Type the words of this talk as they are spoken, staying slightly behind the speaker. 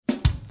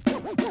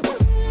Hi,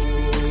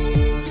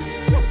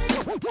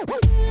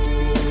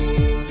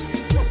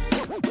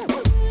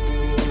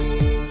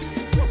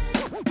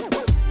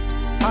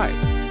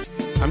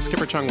 I'm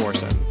Skipper Chung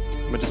Warson.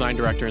 I'm a design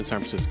director in San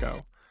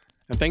Francisco.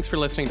 And thanks for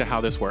listening to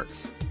How This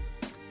Works.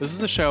 This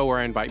is a show where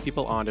I invite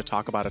people on to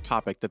talk about a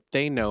topic that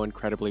they know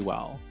incredibly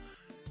well.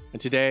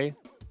 And today,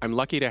 I'm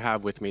lucky to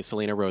have with me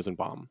Selena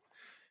Rosenbaum.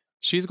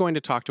 She's going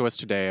to talk to us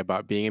today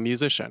about being a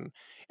musician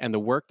and the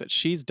work that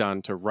she's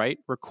done to write,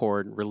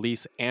 record,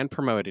 release, and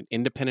promote an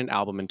independent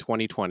album in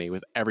 2020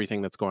 with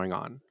everything that's going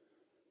on.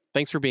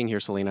 Thanks for being here,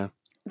 Selena.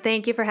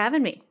 Thank you for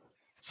having me.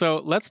 So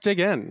let's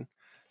dig in.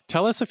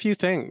 Tell us a few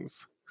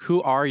things.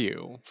 Who are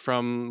you?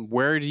 From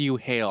where do you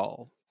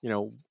hail?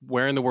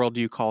 Where in the world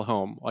do you call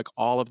home? Like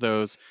all of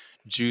those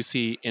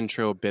juicy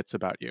intro bits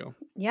about you.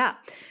 Yeah.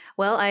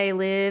 Well, I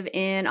live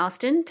in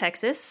Austin,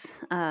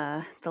 Texas,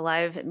 the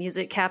live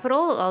music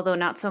capital, although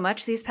not so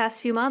much these past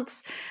few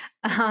months.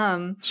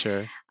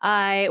 Sure.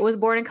 I was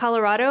born in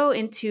Colorado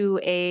into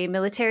a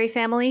military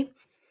family.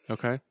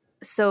 Okay.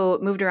 So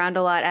moved around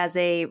a lot as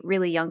a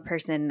really young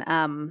person.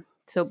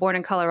 So born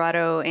in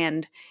Colorado,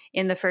 and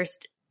in the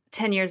first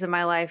 10 years of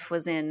my life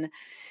was in,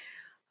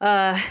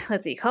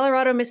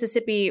 Colorado,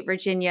 Mississippi,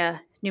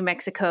 Virginia, New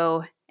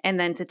Mexico, and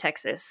then to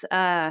Texas.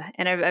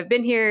 And I've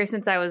been here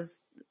since I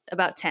was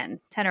about 10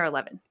 or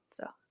 11.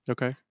 So,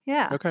 okay.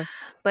 Yeah. Okay.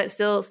 But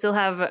still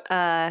have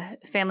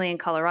family in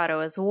Colorado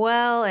as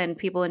well, and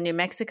people in New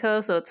Mexico.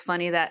 So it's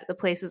funny that the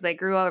places I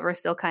grew up are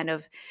still kind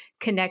of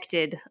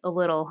connected a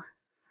little.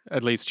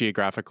 At least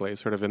geographically,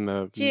 sort of in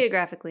the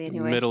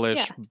anyway.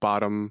 Middle-ish,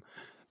 bottom,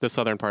 the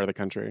southern part of the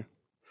country.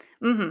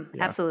 Mm-hmm.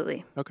 Yeah.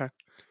 Absolutely. Okay.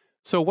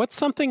 So what's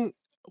something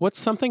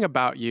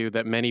about you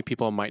that many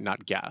people might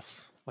not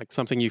guess? Like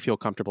something you feel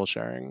comfortable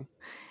sharing?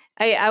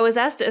 I was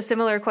asked a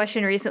similar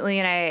question recently,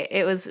 and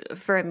it was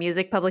for a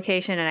music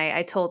publication, and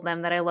I told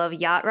them that I love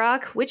yacht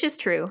rock, which is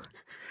true.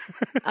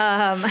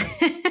 And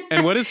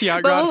what is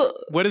yacht rock?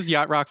 What is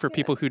yacht rock for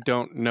people who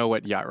don't know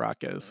what yacht rock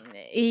is?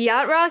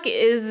 Yacht rock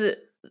is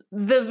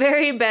the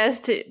very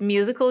best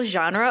musical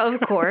genre,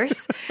 of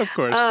course. Of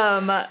course.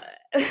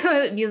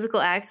 Musical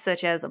acts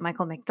such as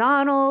Michael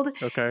McDonald,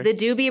 okay, the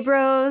Doobie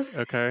Bros,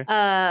 okay,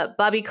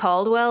 Bobby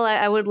Caldwell.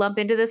 I would lump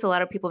into this. A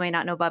lot of people may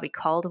not know Bobby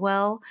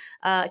Caldwell.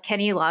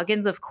 Kenny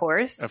Loggins, of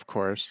course. Of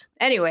course.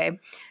 Anyway,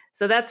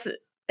 so that's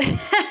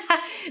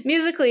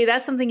musically,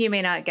 that's something you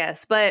may not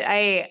guess. But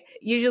I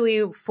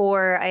usually,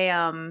 for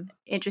a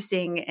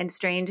interesting and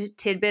strange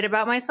tidbit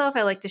about myself,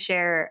 I like to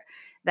share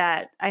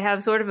that I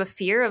have sort of a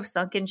fear of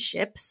sunken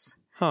ships,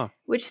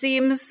 which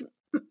seems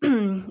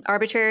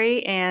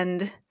arbitrary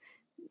and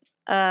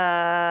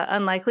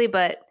unlikely,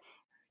 but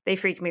they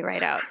freak me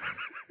right out.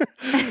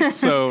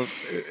 So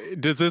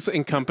does this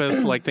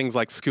encompass like things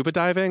like scuba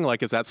diving?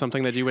 Like, is that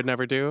something that you would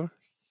never do?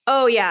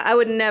 Oh yeah. I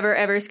would never,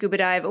 ever scuba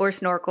dive or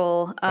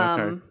snorkel.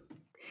 Okay.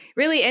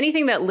 Really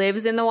anything that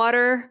lives in the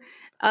water,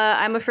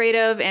 I'm afraid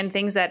of, and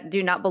things that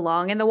do not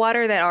belong in the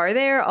water that are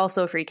there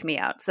also freak me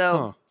out.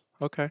 So,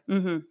 okay.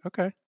 Mm-hmm.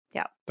 Okay.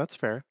 Yeah. That's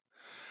fair.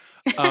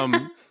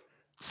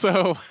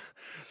 So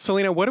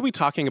Selena, what are we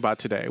talking about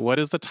today? What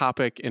is the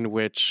topic in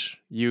which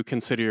you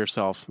consider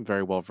yourself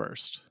very well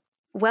versed?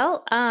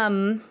 Well,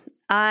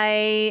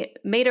 I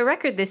made a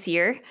record this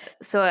year,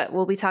 so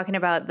we'll be talking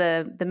about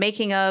the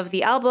making of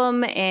the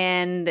album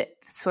and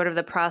sort of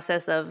the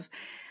process of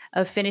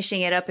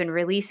finishing it up and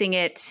releasing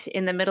it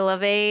in the middle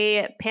of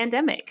a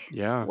pandemic.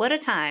 Yeah. What a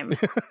time.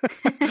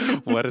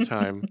 What a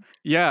time.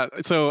 Yeah.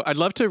 So I'd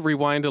love to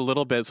rewind a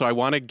little bit. So I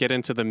want to get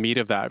into the meat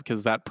of that,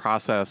 because that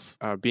process,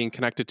 being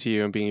connected to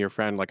you and being your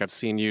friend, like I've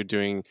seen you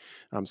doing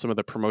some of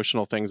the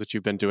promotional things that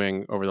you've been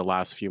doing over the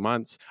last few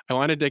months. I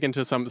want to dig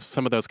into some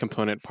of those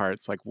component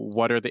parts. Like,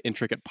 what are the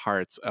intricate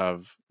parts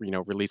of,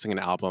 releasing an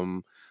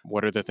album?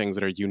 What are the things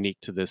that are unique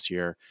to this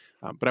year?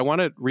 But I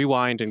want to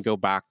rewind and go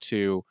back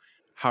to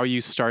how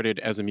you started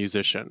as a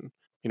musician.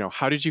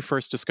 How did you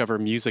first discover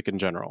music in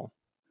general?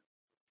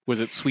 Was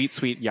it sweet,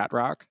 sweet yacht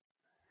rock?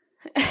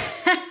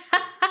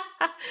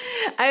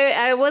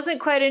 I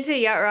wasn't quite into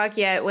yacht rock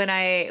yet when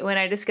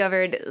I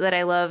discovered that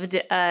I loved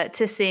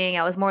to sing.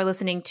 I was more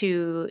listening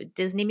to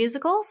Disney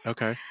musicals.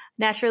 Okay.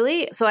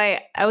 Naturally. So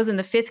I was in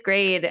the 5th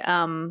grade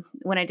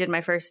when I did my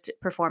first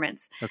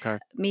performance. Okay.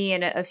 Me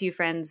and a few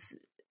friends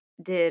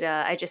did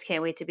I Just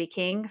Can't Wait to Be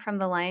King from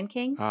The Lion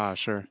King. Ah,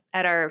 sure.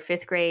 At our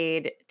 5th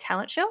grade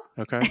talent show.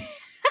 Okay.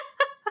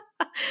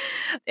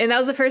 And that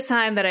was the first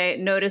time that I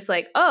noticed,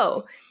 like,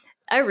 oh,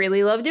 I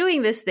really love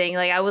doing this thing.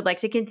 Like, I would like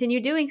to continue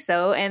doing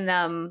so. And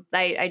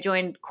I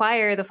joined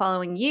choir the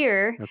following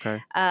year. Okay.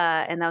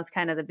 And that was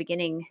kind of the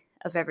beginning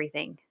of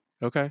everything.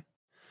 Okay.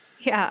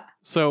 Yeah.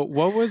 So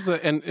what was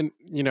the, and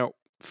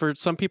for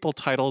some people,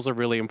 titles are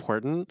really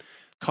important.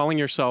 Calling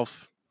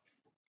yourself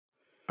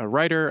a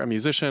writer, a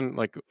musician,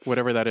 like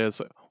whatever that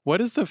is,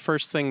 what is the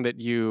first thing that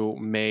you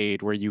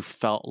made where you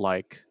felt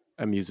like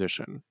a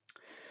musician?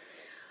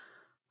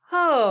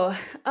 Oh,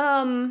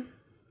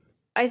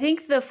 I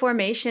think the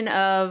formation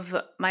of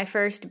my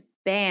first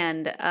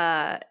band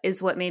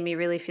is what made me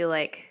really feel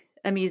like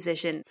a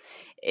musician.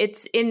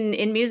 It's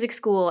in music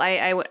school.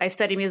 I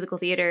studied musical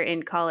theater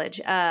in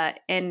college,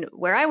 and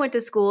where I went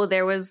to school,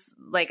 there was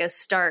like a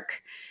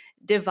stark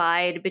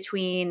divide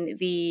between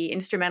the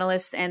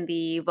instrumentalists and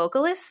the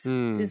vocalists.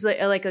 So it's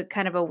like a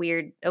kind of a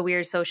weird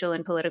social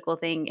and political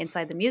thing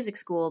inside the music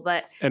school.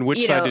 But and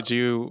which side did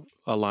you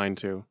align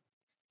to?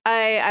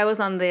 I was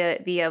on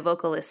the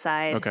vocalist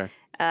side. Okay.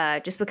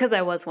 Just because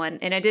I was one,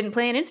 and I didn't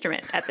play an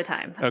instrument at the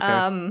time.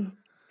 Okay.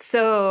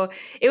 So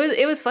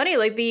it was funny.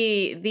 Like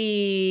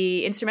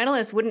the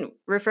instrumentalists wouldn't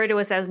refer to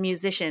us as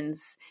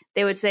musicians.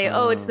 They would say,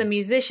 "Oh, it's the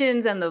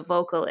musicians and the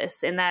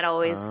vocalists," and that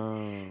always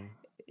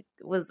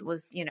was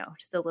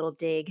just a little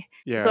dig.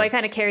 Yeah. So I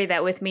kind of carried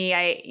that with me.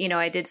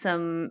 I did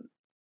some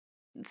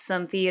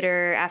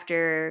theater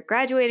after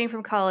graduating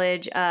from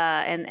college,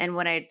 and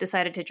when I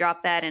decided to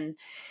drop that and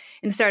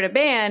start a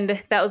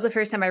band, that was the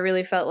first time I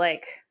really felt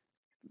like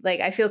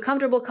I feel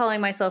comfortable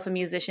calling myself a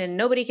musician.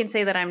 Nobody can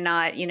say that I'm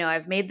not.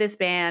 I've made this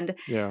band.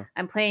 Yeah.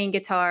 I'm playing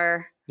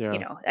guitar.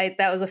 Yeah.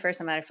 That was the first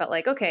time that I felt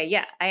like, okay,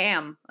 yeah, I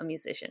am a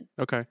musician.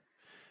 Okay.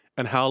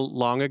 And how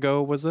long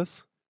ago was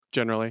this,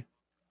 generally?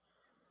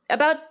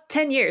 About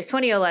 10 years,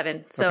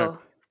 2011. So, Okay.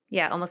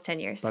 Yeah, almost 10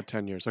 years. About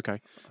 10 years.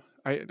 Okay.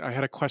 I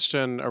had a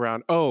question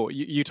around,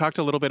 you talked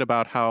a little bit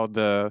about how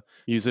the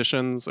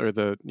musicians or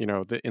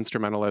the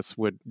instrumentalists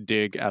would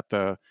dig at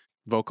the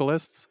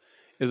vocalists.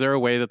 Is there a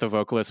way that the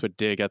vocalists would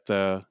dig at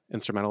the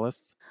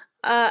instrumentalists?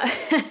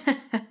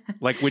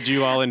 Like, would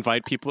you all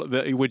invite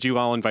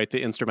the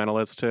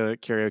instrumentalists to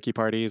karaoke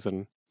parties?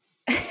 And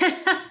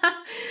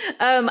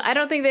I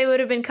don't think they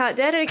would have been caught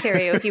dead at a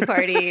karaoke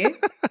party.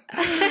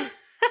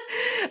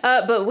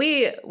 But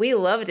we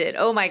loved it.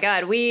 Oh my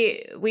God.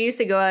 We used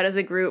to go out as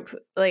a group.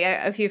 Like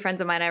a few friends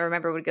of mine, I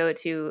remember, would go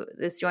to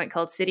this joint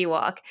called City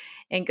Walk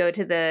and go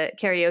to the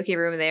karaoke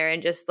room there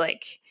and just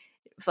like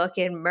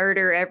fucking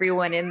murder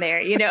everyone in there.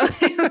 It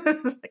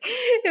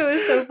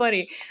was so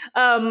funny.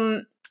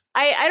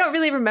 I don't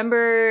really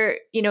remember,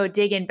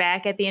 digging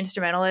back at the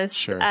instrumentalists,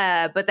 Sure.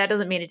 But that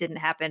doesn't mean it didn't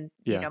happen.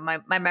 Yeah.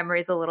 My memory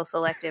is a little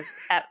selective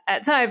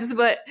at times,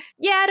 but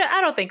yeah, I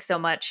don't think so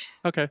much.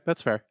 Okay,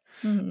 that's fair.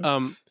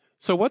 Mm-hmm.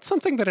 So what's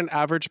something that an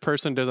average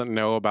person doesn't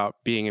know about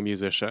being a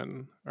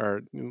musician,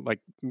 or like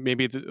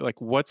maybe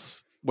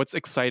what's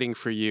exciting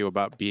for you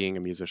about being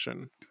a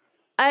musician?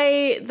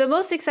 The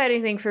most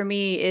exciting thing for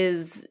me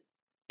is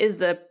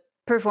the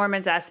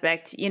performance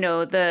aspect.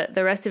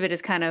 The rest of it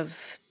is kind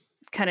of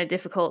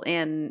difficult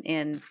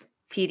and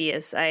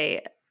tedious.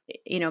 My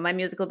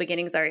musical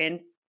beginnings are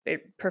in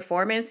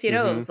performance. It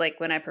was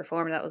like when I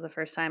performed, that was the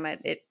first time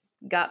it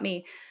got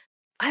me.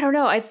 I don't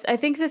know. I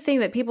think the thing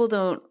that people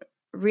don't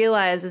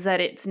realize is that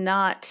it's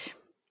not,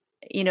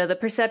 the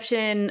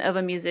perception of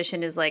a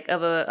musician is like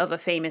of a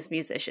famous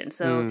musician.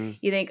 So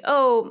you think,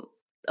 oh,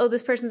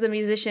 this person's a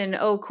musician.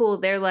 Oh, cool.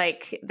 They're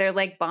like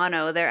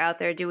Bono. They're out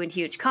there doing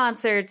huge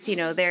concerts.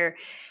 They're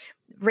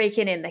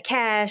raking in the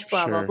cash,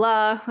 blah, Sure. blah,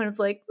 blah. And it's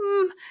like,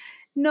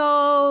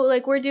 no,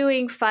 like we're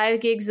doing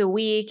 5 gigs a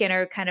week and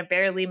are kind of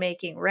barely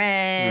making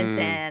rent.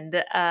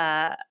 And,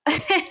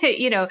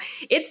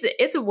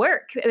 it's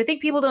work. I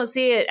think people don't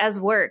see it as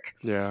work.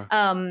 Yeah.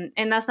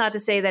 And that's not to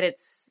say that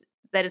it's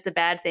a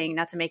bad thing,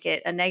 not to make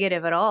it a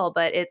negative at all,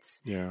 but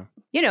it's,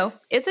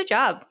 it's a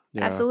job.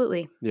 Yeah.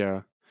 Absolutely.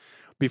 Yeah.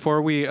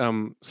 Before we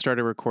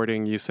started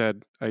recording, you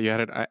said you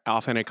had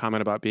often a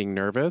comment about being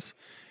nervous.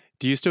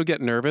 Do you still get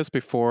nervous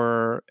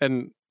before,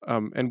 and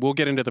we'll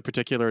get into the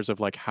particulars of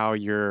like how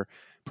you're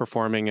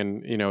performing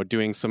and,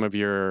 doing some of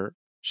your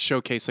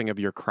showcasing of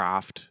your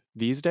craft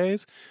these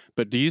days,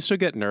 but do you still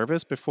get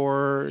nervous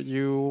before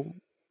you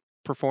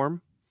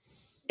perform?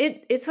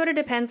 It sort of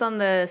depends on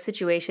the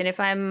situation. If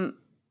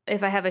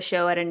I have a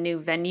show at a new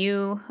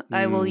venue,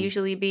 I will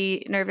usually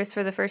be nervous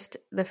for the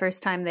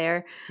first time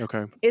there.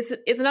 Okay.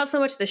 It's not so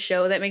much the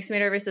show that makes me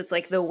nervous. It's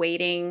like the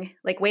waiting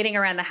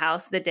around the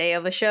house the day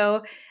of a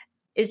show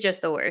is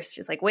just the worst.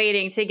 Just like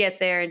waiting to get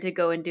there and to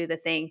go and do the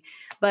thing.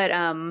 But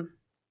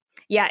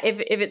yeah, if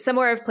it's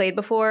somewhere I've played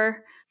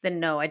before, then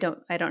no, I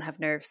don't have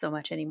nerves so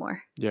much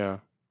anymore. Yeah.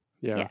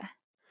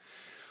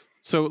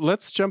 So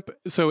let's jump.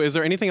 So is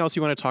there anything else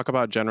you want to talk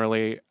about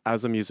generally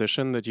as a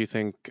musician that you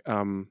think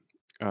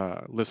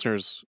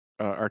listeners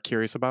are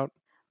curious about?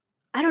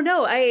 I don't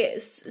know.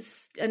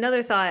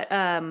 Another thought,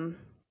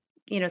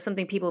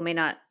 something people may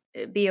not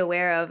be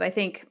aware of. I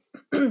think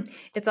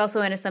it's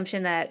also an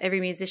assumption that every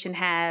musician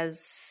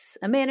has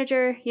a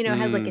manager,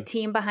 has like a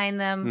team behind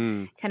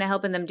them, kind of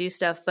helping them do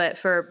stuff. But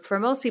for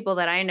most people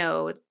that I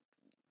know,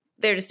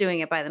 they're just doing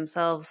it by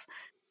themselves.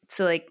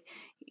 So like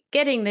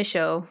getting the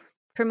show,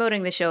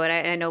 promoting the show, and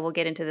I know we'll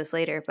get into this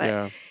later,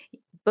 but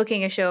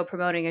booking a show,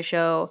 promoting a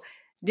show,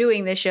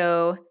 doing the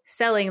show,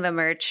 selling the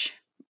merch,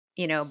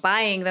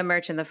 buying the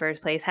merch in the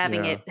first place,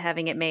 having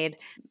it made.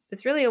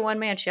 It's really a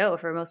one-man show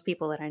for most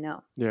people that I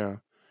know. Yeah.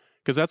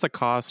 Because that's a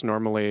cost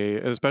normally,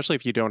 especially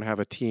if you don't have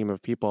a team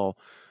of people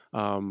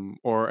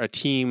or a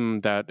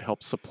team that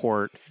helps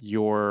support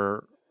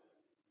your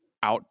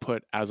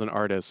output as an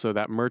artist. So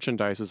that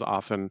merchandise is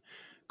often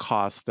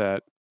costs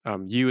that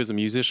you as a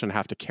musician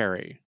have to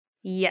carry.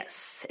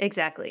 Yes,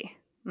 exactly.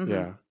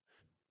 Yeah.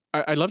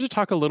 I'd love to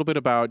talk a little bit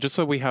about, just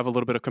so we have a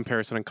little bit of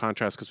comparison and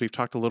contrast, because we've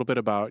talked a little bit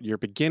about your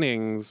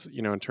beginnings,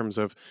 in terms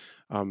of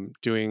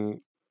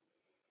doing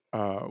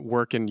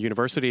work in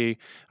university.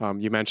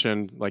 You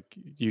mentioned like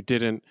you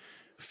didn't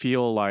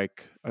feel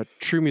like a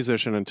true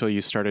musician until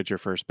you started your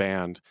first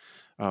band.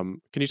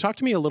 Can you talk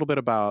to me a little bit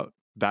about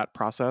that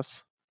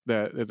process,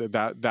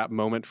 that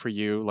moment for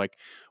you, like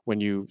when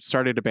you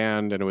started a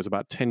band and it was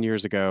about 10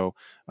 years ago?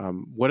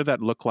 What did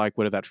that look like?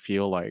 What did that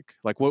feel like?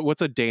 Like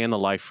what's a day in the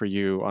life for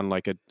you on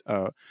like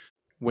a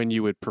when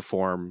you would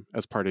perform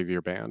as part of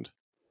your band?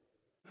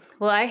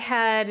 Well,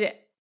 it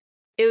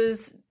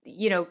was,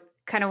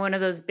 kind of one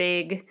of those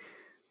big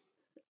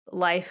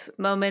life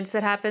moments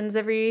that happens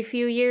every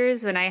few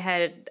years when I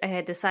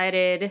had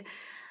decided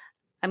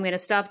I'm going to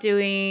stop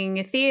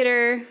doing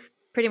theater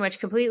pretty much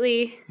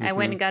completely. I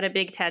went and got a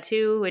big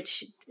tattoo,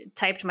 which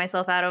typed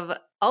myself out of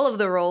all of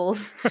the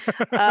roles.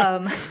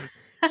 um,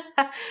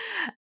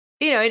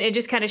 it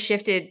just kind of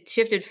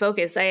shifted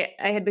focus. I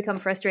had become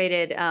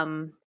frustrated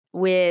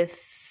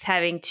with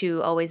having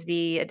to always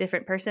be a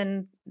different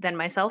person than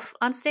myself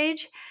on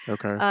stage.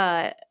 Okay.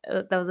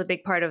 That was a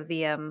big part of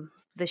the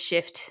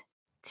shift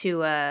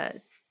to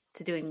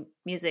doing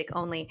music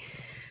only.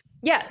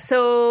 Yeah.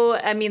 So,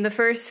 I mean, the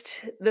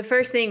first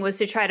thing was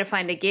to try to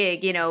find a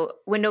gig,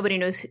 when nobody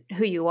knows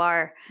who you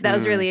are. That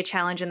was really a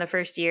challenge in the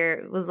first year.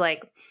 It was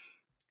like,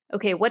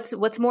 okay,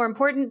 what's more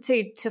important,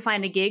 to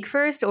find a gig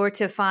first, or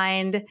to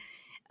find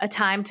a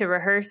time to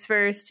rehearse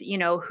first?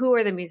 Who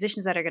are the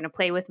musicians that are going to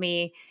play with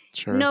me?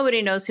 Sure.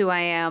 Nobody knows who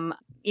I am.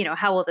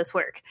 How will this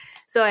work?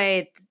 So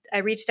I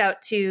reached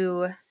out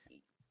to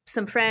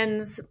some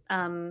friends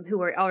who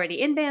were already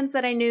in bands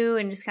that I knew,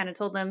 and just kind of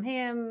told them,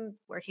 hey, I'm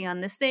working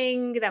on this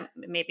thing that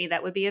maybe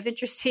that would be of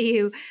interest to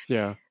you.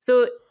 Yeah.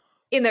 So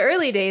in the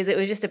early days, it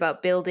was just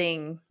about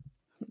building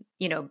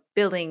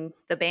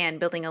the band,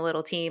 building a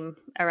little team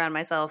around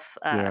myself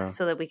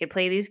so that we could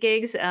play these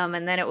gigs.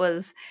 And then it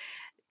was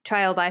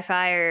trial by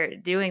fire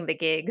doing the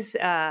gigs,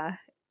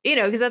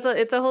 because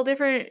it's a whole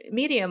different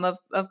medium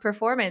of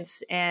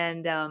performance.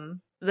 And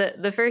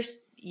the first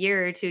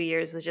year or 2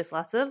 years was just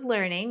lots of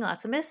learning,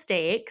 lots of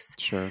mistakes.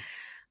 Sure.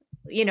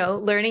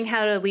 Learning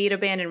how to lead a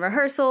band in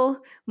rehearsal.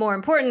 More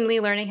importantly,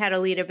 learning how to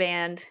lead a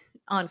band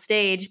on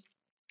stage,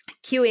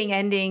 cueing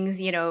endings,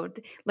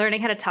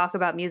 learning how to talk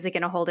about music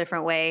in a whole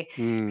different way.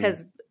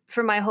 Because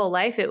for my whole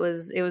life, it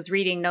was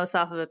reading notes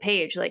off of a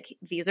page. Like,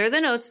 these are the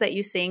notes that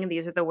you sing.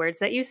 These are the words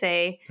that you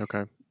say.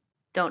 Okay.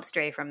 Don't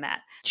stray from that.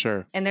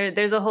 Sure. And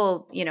there's a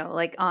whole,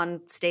 like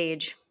on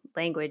stage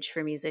language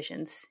for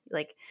musicians,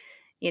 like,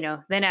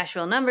 the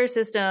Nashville number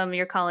system,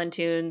 you're calling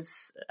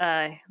tunes.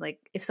 Like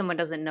if someone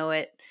doesn't know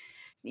it,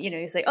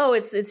 you say, oh,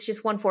 it's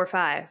just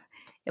 1-4-5.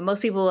 And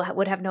most people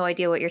would have no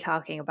idea what you're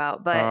talking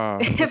about.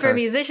 But okay. for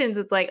musicians,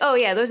 it's like, oh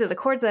yeah, those are the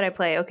chords that I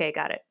play. Okay,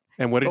 got it.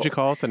 And what did you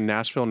call it? The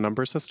Nashville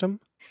number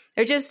system?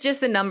 Or just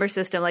the number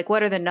system. Like,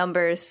 what are the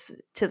numbers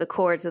to the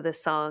chords of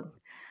this song?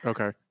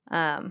 Okay.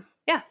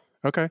 Yeah.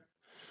 Okay.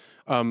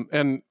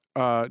 And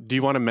do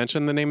you want to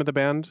mention the name of the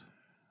band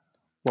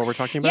while we're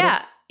talking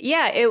about it?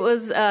 Yeah, it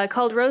was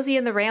called Rosie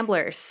and the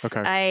Ramblers.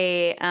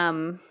 Okay.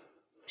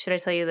 Should I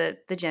tell you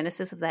the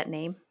genesis of that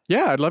name?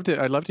 Yeah, I'd love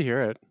to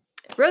hear it.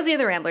 Rosie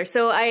and the Ramblers.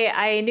 So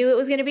I knew it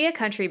was going to be a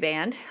country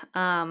band.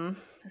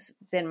 It's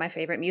been my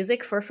favorite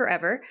music for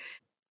forever.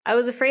 I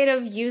was afraid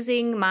of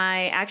using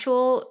my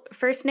actual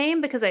first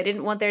name because I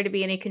didn't want there to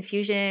be any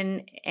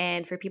confusion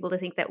and for people to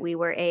think that we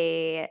were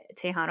a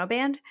Tejano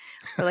band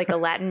or like a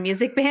Latin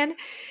music band,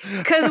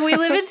 because we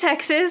live in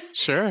Texas.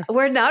 Sure.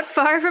 We're not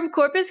far from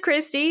Corpus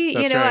Christi.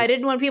 That's right. I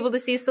didn't want people to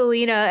see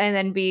Selena and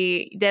then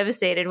be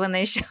devastated when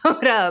they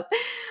showed up.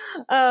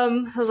 I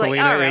was Selena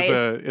like, all right.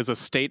 is a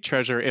state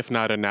treasure, if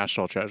not a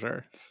national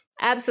treasure.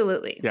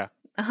 Absolutely. Yeah.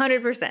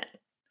 100%.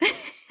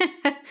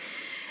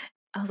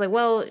 I was like,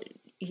 well,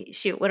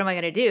 shoot, what am I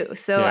going to do?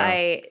 So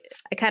I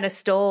kind of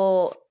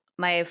stole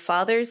my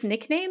father's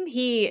nickname.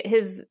 He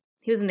was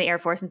in the Air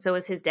Force, and so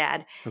was his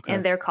dad. Okay.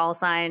 And their call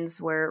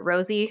signs were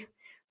Rosie,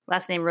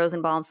 last name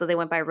Rosenbaum. So they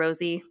went by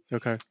Rosie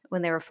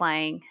when they were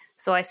flying.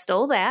 So I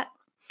stole that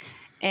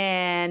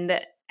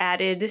and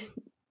added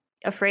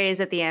a phrase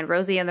at the end,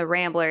 Rosie and the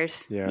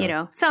Ramblers.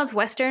 Yeah. Sounds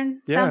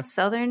Western, sounds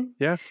Southern.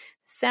 Yeah.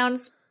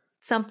 Sounds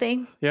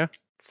something. Yeah.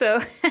 So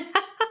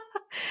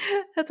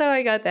that's how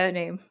I got that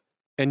name.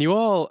 And you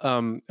all,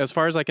 as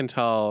far as I can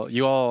tell,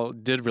 you all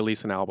did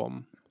release an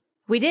album.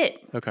 We did.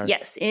 Okay.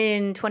 Yes,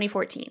 in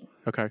 2014.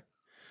 Okay.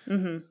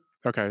 Mm-hmm.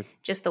 Okay.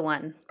 Just the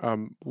one.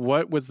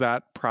 What was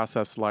that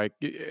process like?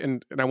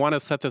 And I want to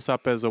set this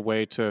up as a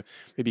way to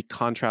maybe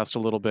contrast a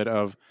little bit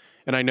of,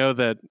 and I know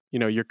that,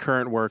 your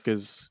current work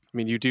is,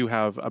 you do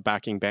have a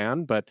backing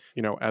band, but,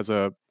 as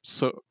a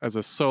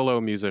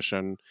solo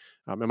musician,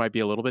 it might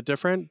be a little bit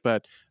different,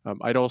 but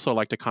I'd also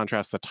like to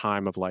contrast the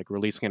time of like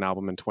releasing an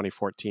album in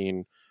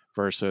 2014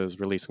 versus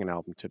releasing an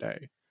album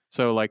today.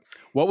 So like,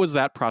 what was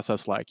that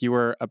process like? You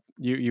were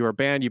a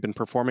band, you've been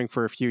performing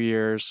for a few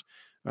years,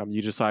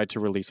 you decide to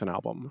release an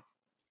album.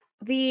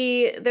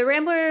 The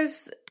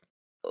Ramblers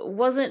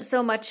wasn't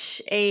so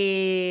much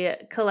a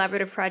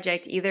collaborative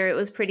project either. It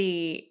was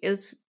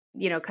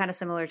kind of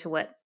similar to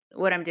what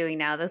I'm doing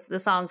now. The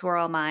songs were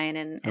all mine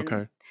and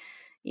Okay.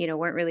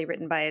 weren't really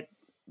written by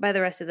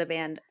the rest of the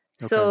band.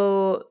 Okay.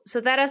 So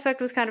that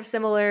aspect was kind of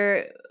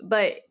similar,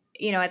 but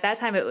at that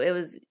time it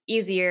was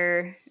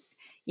easier.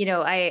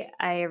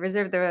 I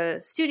reserved the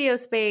studio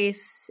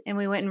space and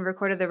we went and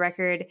recorded the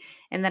record,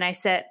 and then I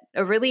set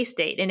a release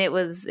date, and it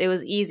was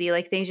easy.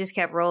 Like, things just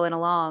kept rolling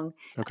along.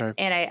 Okay.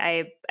 And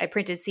I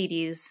printed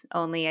CDs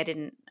only. I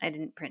didn't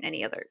print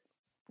any other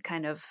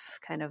kind of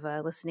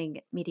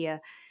listening media.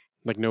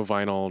 Like no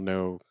vinyl,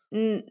 no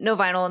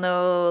vinyl,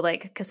 no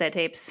like cassette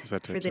tapes for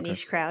the okay.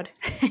 niche crowd.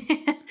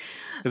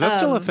 Is that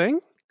still a thing?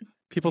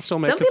 People still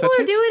make some cassette people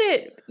tapes? are doing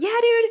it. Yeah,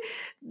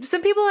 dude.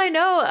 Some people I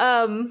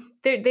know,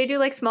 they do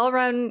like small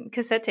run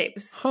cassette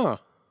tapes. Huh.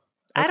 Okay.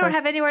 I don't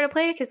have anywhere to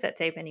play a cassette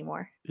tape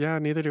anymore. Yeah,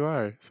 neither do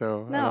I.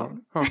 So no.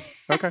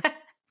 Okay.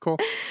 Cool.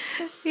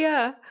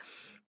 Yeah.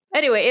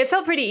 Anyway, it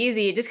felt pretty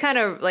easy. It just kind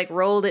of like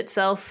rolled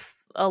itself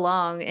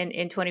along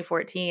in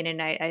 2014,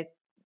 and I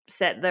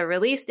set the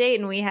release date,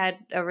 and we had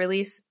a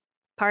release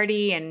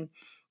party, and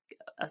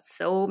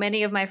so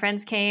many of my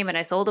friends came, and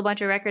I sold a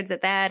bunch of records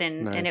at that,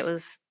 and Nice. and it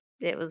was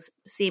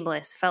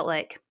seamless. Felt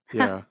like.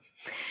 Yeah.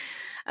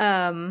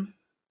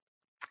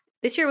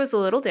 This year was a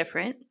little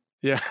different.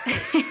 Yeah.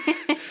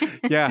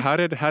 Yeah. How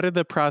did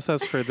the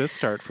process for this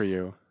start for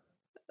you?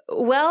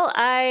 Well,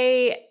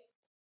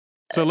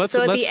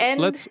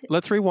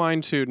 let's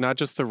rewind to not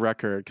just the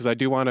record, because I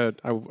do want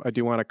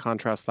to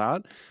contrast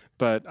that.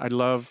 But I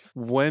love,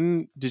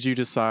 when did you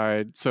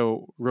decide?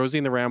 So Rosie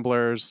and the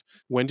Ramblers,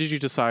 when did you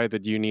decide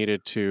that you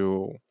needed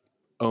to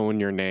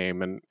own your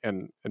name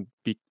and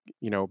be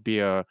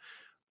a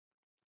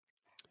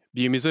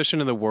musician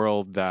in the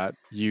world that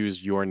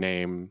used your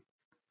name?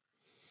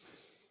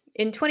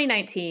 In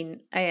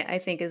 2019, I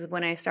think is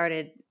when I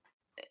started.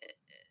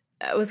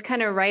 I was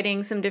kind of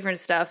writing some different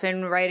stuff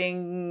and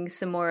writing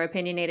some more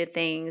opinionated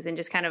things, and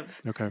just kind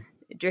of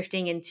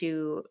drifting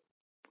into,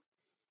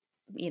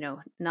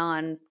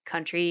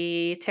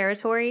 non-country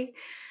territory.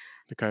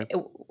 Okay.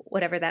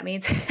 Whatever that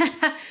means.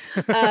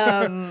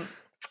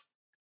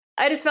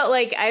 I just felt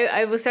like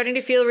I was starting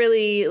to feel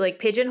really like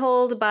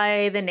pigeonholed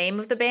by the name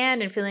of the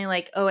band, and feeling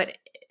like,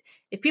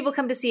 if people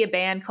come to see a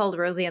band called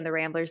Rosie and the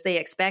Ramblers, they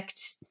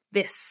expect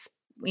this,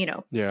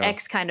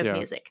 X kind of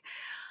music.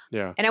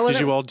 Yeah. And I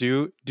wasn't.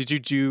 Did you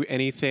do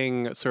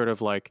anything sort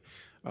of like,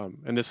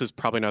 and this is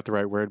probably not the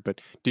right word,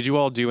 but did you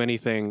all do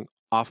anything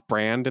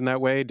off-brand in that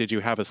way? Did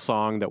you have a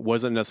song that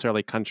wasn't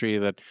necessarily country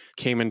that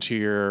came into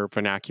your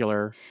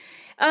vernacular?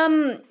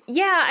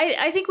 Yeah,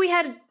 I think we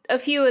had a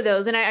few of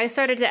those, and I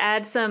started to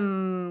add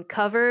some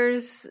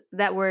covers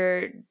that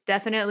were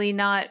definitely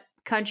not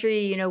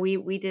country.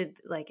 We did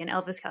like an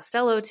Elvis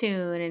Costello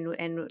tune,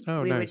 and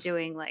we were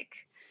doing like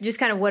just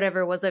kind of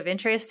whatever was of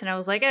interest. And I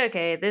was like,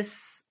 okay,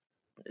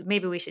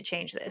 maybe we should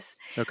change this.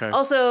 Okay.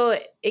 Also,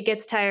 it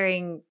gets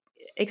tiring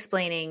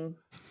explaining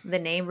the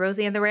name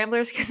Rosie and the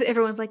Ramblers, because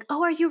everyone's like,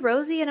 oh, are you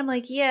Rosie? And I'm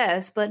like,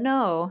 yes, but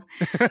no.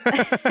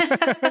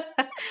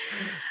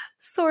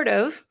 Sort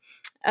of.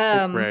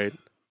 Right.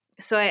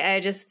 So I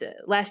just,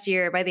 last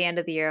year, by the end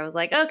of the year, I was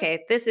like,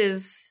 okay,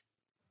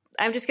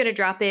 I'm just going to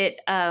drop it.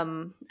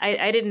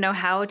 I didn't know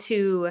how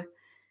to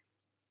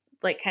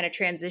like kind of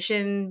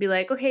transition, be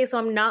like, okay, so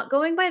I'm not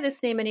going by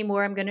this name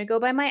anymore. I'm going to go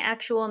by my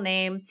actual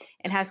name,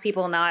 and have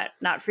people not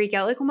freak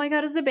out like, oh my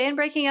God, is the band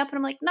breaking up? And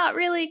I'm like, not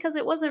really, because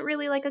it wasn't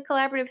really like a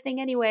collaborative thing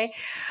anyway.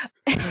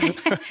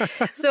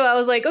 So I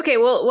was like, okay,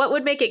 well, what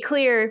would make it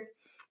clear?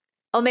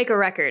 I'll make a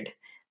record.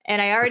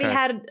 And I already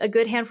had a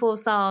good handful of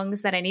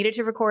songs that I needed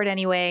to record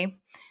anyway,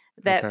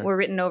 that were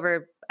written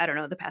over, I don't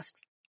know, the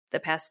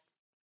past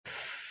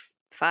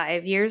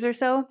 5 years or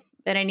so.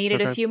 And I needed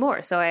a few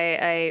more. So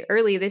I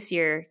early this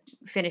year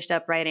finished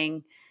up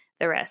writing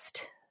the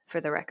rest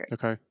for the record.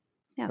 Okay.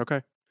 Yeah.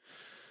 Okay.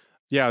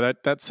 Yeah,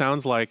 that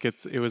sounds like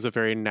it was a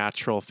very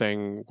natural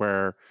thing,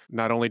 where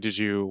not only did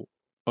you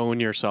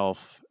own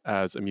yourself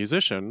as a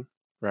musician,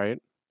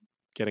 right?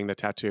 Getting the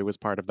tattoo was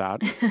part of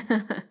that.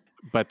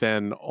 But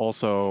then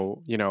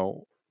also,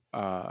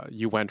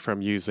 you went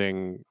from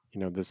using,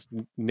 this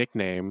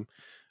nickname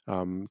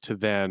to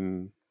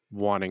then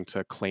wanting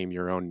to claim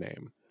your own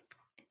name.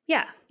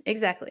 Yeah,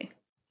 exactly.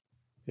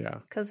 Yeah.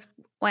 Because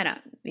why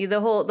not? The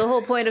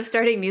whole point of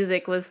starting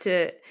music was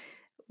to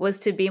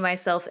be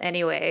myself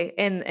anyway.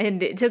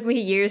 And it took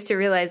me years to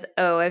realize,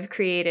 I've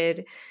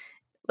created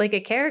like a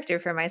character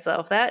for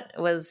myself. That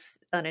was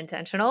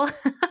unintentional.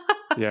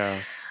 Yeah.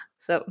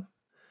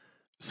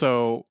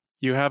 So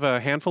you have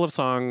a handful of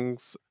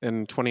songs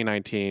in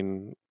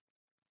 2019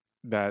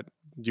 that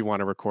you want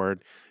to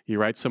record. You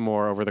write some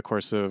more over the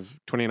course of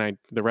the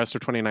rest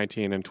of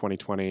 2019 and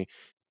 2020.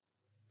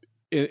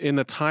 In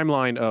the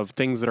timeline of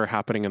things that are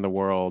happening in the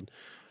world,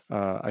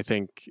 I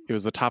think it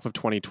was the top of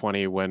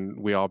 2020 when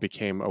we all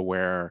became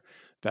aware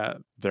that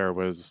there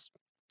was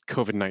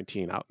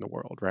COVID-19 out in the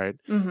world, right?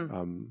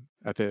 Mm-hmm.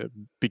 At the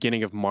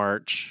beginning of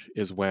March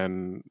is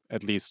when,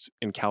 at least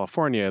in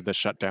California, the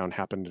shutdown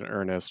happened in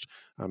earnest,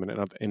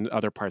 and in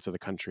other parts of the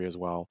country as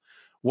well.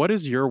 What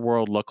does your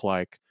world look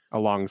like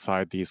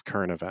alongside these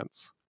current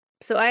events?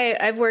 So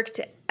I've worked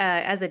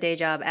as a day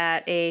job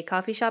at a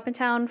coffee shop in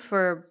town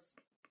for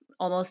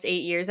almost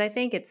 8 years. I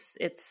think it's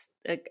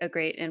a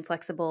great and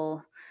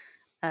flexible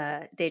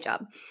day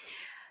job.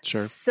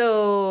 Sure.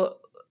 So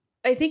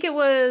I think it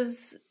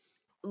was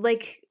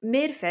like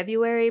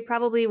mid-February,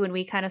 probably, when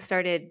we kind of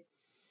started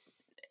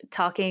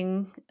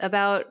talking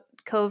about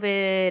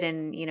COVID,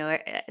 and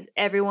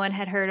everyone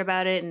had heard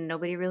about it and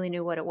nobody really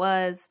knew what it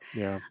was.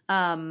 Yeah.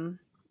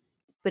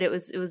 But it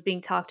was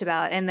being talked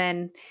about. And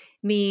then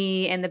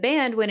me and the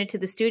band went into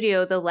the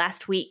studio the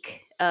last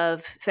week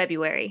of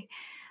February,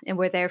 and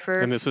we're there for.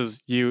 And this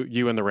is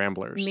you and the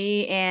Ramblers.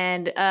 Me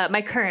and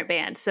my current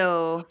band.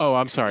 So. Oh,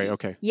 I'm sorry.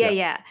 Okay.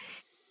 Yeah.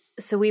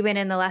 So we went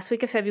in the last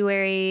week of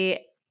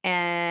February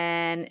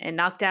and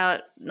knocked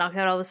out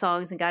all the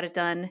songs and got it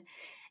done.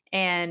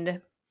 And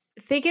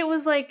I think it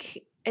was let's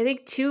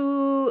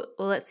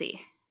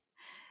see.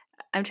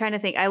 I'm trying to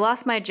think. I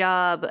lost my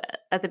job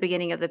at the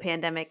beginning of the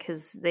pandemic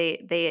because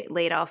they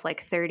laid off like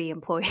 30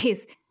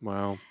 employees.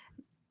 Wow.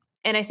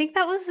 And I think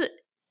that was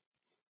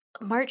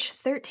March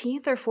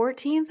 13th or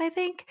 14th, I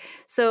think.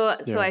 So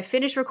I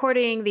finished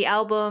recording the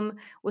album,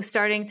 was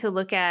starting to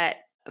look at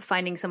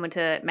finding someone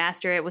to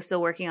master it, was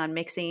still working on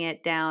mixing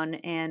it down,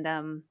 and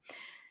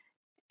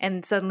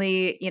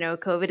suddenly,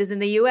 COVID is in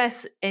the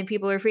US and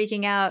people are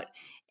freaking out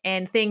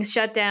and things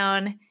shut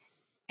down.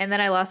 And then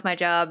I lost my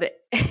job,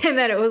 and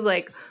then it was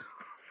like,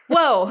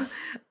 whoa,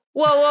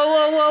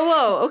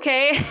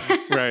 okay.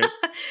 Right.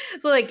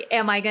 So like,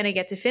 am I going to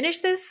get to finish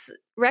this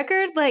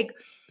record? Like,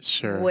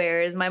 sure.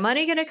 Where is my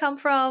money going to come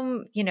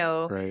from?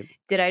 Right.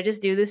 Did I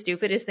just do the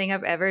stupidest thing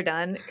I've ever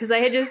done? Because I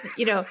had just,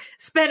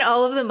 spent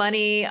all of the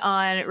money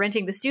on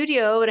renting the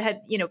studio and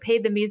had,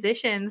 paid the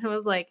musicians, and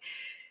was like,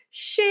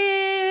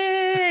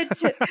 shit.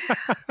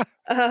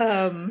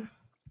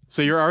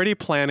 So you're already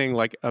planning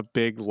like a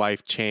big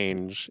life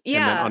change. Yeah.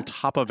 And then on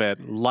top of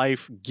it,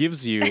 life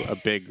gives you a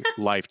big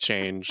life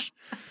change,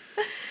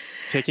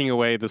 taking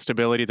away the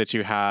stability that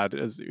you had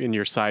in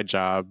your side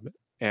job.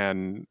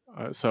 And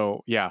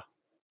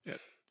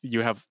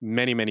you have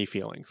many, many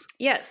feelings.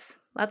 Yes.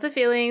 Lots of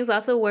feelings,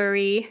 lots of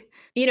worry.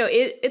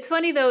 It's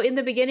funny though, in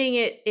the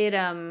beginning,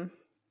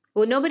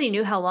 nobody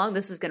knew how long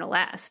this was going to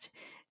last.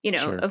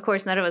 Sure. Of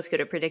course, none of us could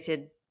have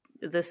predicted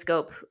the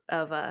scope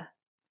of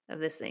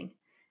this thing.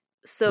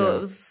 So It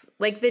was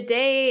like the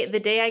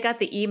day I got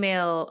the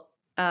email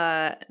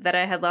that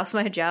I had lost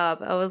my job,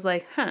 I was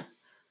like,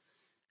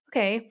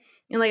 okay.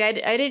 And like,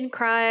 I didn't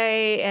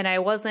cry, and I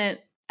wasn't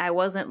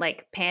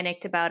like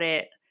panicked about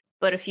it.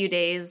 But a few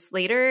days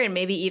later, and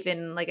maybe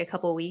even like a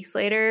couple weeks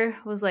later,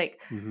 was like,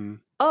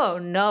 oh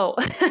no,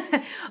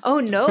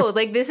 oh no,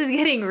 like this is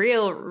getting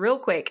real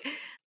quick.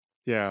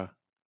 Yeah.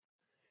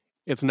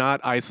 It's not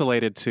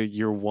isolated to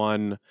your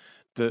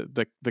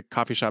the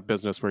coffee shop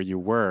business where you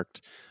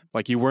worked.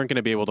 Like, you weren't going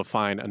to be able to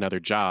find another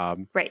job.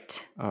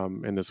 Right.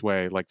 In this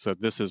way. Like, so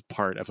this is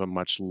part of a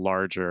much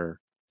larger,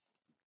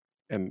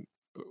 and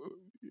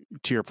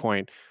to your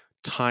point,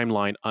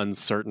 timeline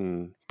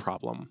uncertain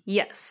problem.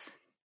 Yes.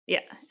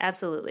 Yeah,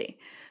 absolutely.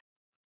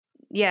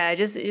 Yeah,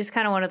 just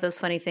kind of one of those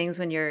funny things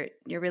when you're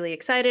really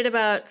excited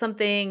about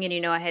something,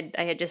 and I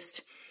had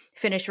just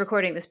finished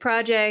recording this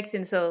project,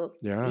 and so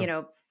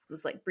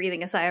was like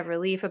breathing a sigh of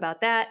relief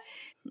about that.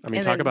 I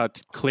mean, talk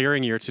about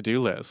clearing your to-do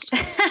list.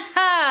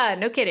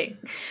 No kidding.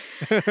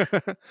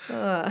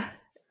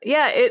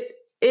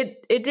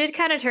 It did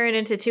kind of turn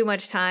into too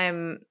much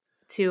time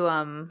to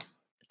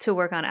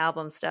work on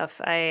album stuff.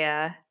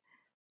 I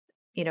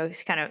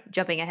kind of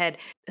jumping ahead.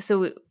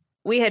 So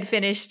we had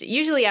finished.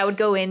 Usually I would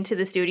go into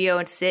the studio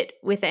and sit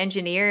with the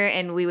engineer,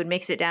 and we would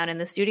mix it down in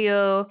the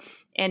studio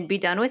and be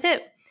done with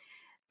it.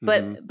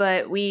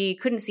 But we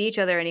couldn't see each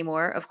other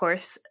anymore, of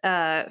course,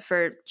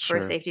 for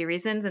safety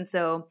reasons. And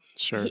so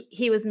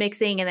he was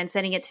mixing and then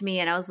sending it to me,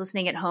 and I was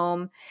listening at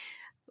home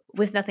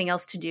with nothing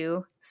else to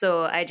do.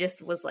 So I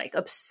just was like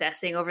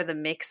obsessing over the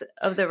mix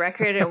of the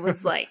record, and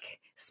was like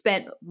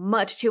spent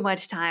much too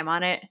much time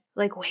on it,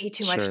 like way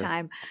too much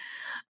time.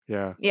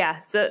 Yeah.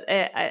 Yeah. So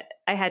I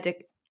had to,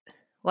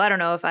 well, I don't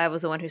know if I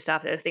was the one who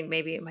stopped it. I think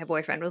maybe my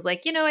boyfriend was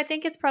like, I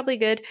think it's probably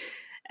good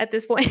at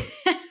this point.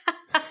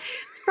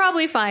 It's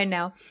probably fine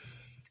now.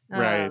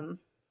 Right.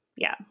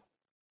 Yeah.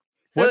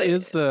 So what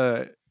is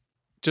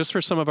just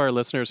for some of our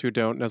listeners who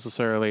don't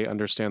necessarily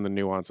understand the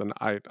nuance, and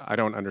I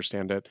don't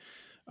understand it,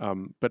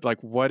 but like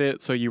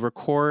so you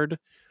record,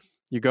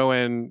 you go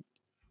in,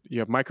 you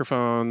have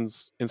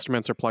microphones,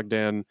 instruments are plugged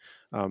in,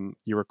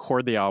 you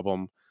record the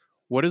album.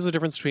 What is the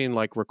difference between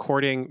like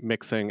recording,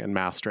 mixing, and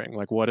mastering?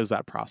 Like, what is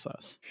that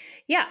process?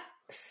 Yeah.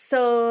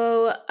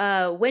 So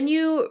when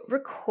you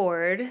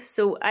record,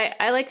 so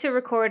I like to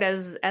record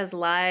as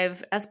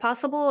live as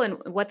possible. And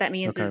what that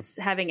means is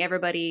having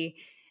everybody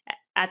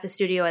at the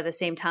studio at the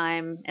same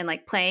time and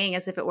like playing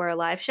as if it were a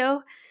live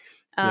show.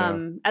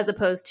 Yeah. as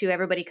opposed to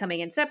everybody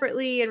coming in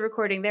separately and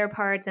recording their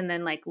parts and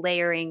then like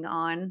layering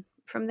on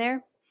from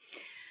there.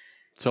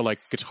 So like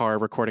guitar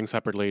recording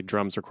separately,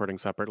 drums recording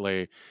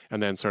separately,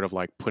 and then sort of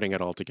like putting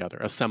it all together,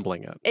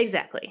 assembling it.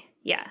 Exactly.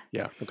 Yeah.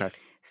 Yeah. Okay.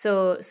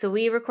 So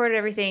we recorded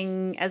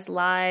everything as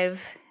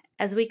live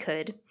as we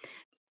could.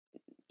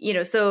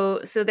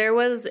 So there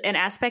was an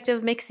aspect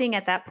of mixing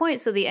at that point.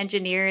 So the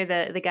engineer,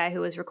 the guy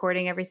who was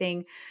recording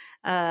everything,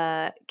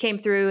 came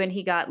through and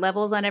he got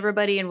levels on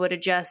everybody and would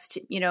adjust,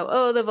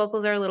 oh, the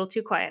vocals are a little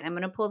too quiet, I'm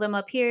going to pull them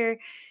up here.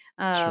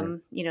 Sure.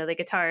 The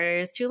guitar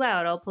is too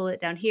loud, I'll pull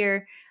it down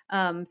here.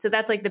 So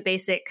that's like the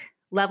basic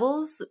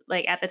levels,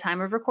 like at the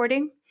time of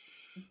recording.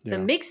 Yeah. The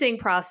mixing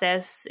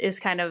process is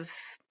kind of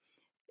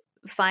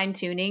fine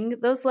tuning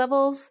those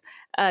levels,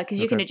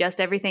 because you can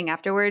adjust everything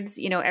afterwards.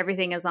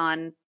 Everything is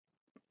on,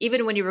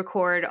 even when you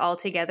record all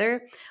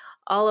together,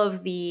 all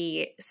of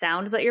the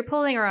sounds that you're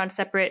pulling are on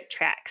separate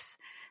tracks.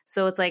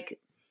 So it's like,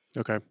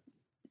 okay.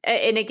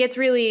 And it gets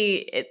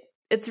really,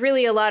 it's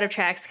really a lot of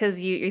tracks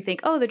because you think,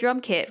 oh, the drum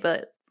kit,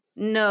 but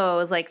no,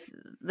 it's like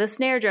the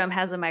snare drum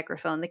has a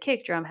microphone, the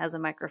kick drum has a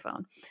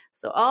microphone.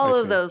 So all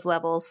of those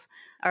levels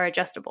are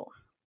adjustable.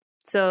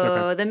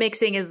 So the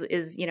mixing is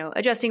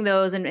adjusting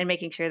those and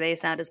making sure they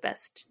sound as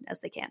best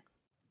as they can.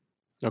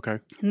 Okay.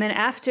 And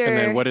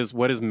then what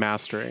is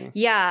mastering?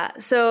 Yeah.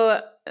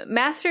 So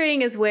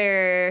mastering is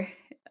where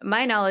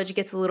my knowledge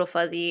gets a little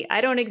fuzzy. I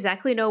don't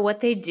exactly know what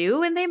they do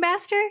when they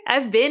master.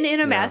 I've been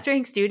in a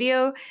mastering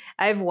studio.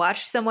 I've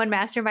watched someone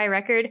master my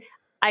record.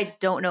 I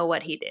don't know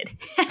what he did.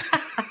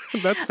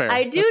 That's fair.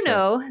 I do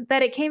know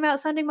that it came out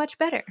sounding much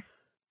better.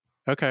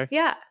 Okay.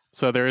 Yeah.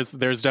 So there's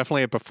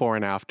definitely a before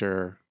and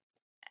after.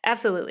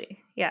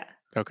 Absolutely. Yeah.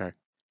 Okay.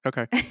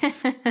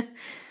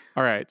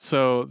 All right.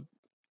 So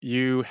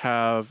you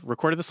have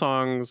recorded the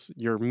songs,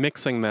 you're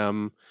mixing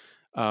them.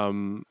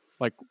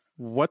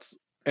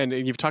 And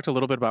you've talked a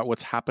little bit about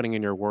what's happening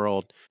in your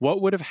world.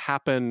 What would have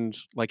happened,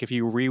 like, if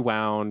you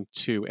rewound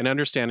to, and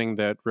understanding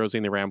that Rosie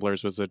and the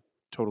Ramblers was a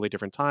totally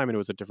different time and it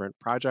was a different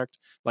project,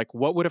 like,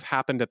 what would have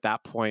happened at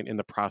that point in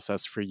the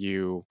process for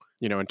you,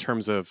 in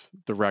terms of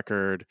the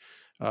record,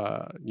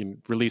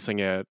 releasing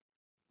it,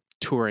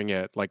 touring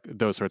it, like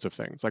those sorts of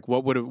things? Like,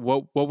 what would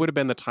have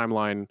been the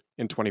timeline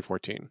in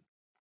 2014?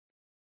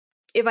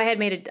 If I had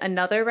made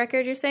another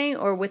record, you're saying,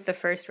 or with the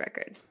first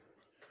record?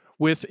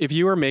 If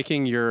you were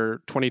making your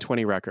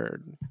 2020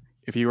 record,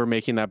 if you were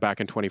making that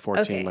back in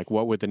 2014, like,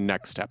 what would the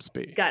next steps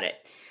be? Got it.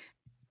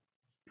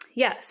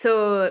 Yeah.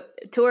 So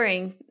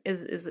touring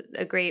is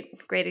a great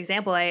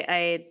example.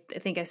 I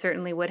think I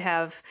certainly would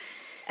have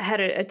had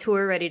a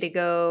tour ready to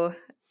go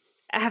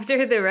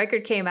after the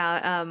record came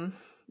out.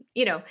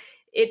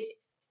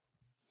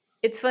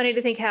 It's funny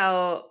to think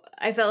how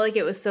I felt like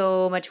it was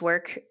so much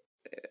work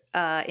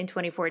in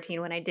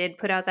 2014 when I did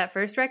put out that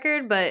first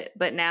record, but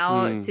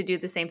now to do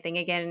the same thing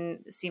again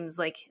seems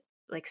like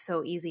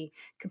so easy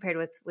compared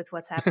with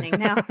what's happening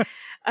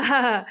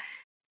now.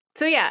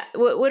 So yeah,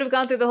 would have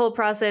gone through the whole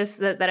process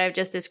that I've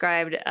just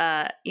described,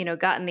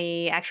 gotten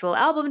the actual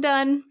album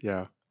done.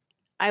 Yeah.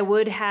 I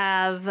would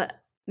have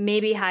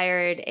maybe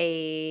hired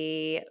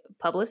a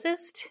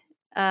publicist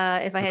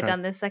if I had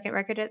done this second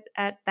record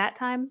at that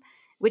time,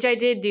 which I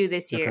did do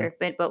this year,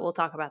 but we'll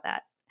talk about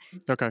that.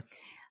 Okay.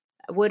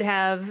 Would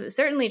have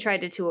certainly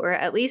tried to tour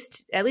at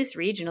least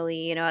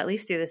regionally, at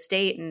least through the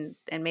state and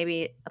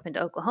maybe up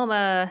into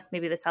Oklahoma,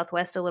 maybe the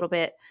Southwest a little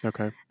bit.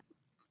 Okay.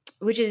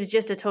 Which is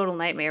just a total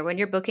nightmare when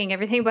you're booking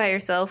everything by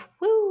yourself.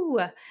 Woo!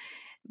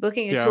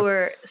 Booking a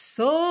tour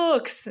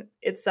sucks.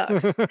 It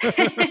sucks. That's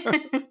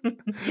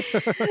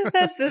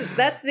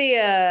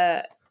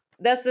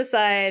the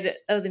side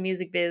of the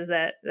music biz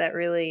that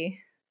really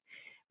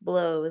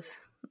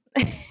blows.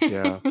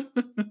 Yeah.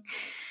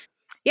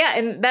 Yeah,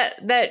 and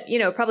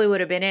that probably would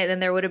have been it.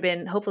 Then there would have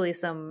been hopefully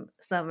some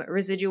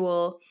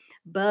residual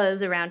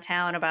buzz around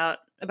town about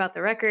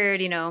the record.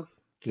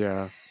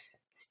 Yeah.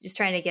 Just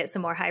trying to get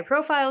some more high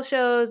profile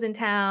shows in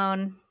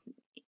town.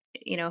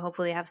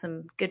 Hopefully have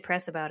some good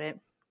press about it.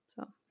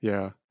 So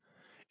yeah,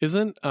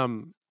 isn't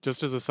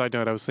just as a side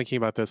note, I was thinking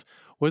about this.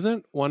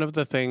 Wasn't one of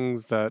the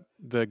things that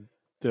the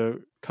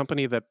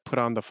company that put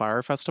on the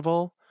Fire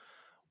Festival,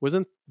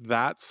 wasn't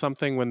that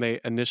something when they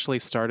initially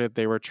started,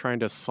 they were trying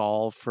to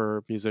solve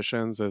for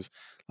musicians as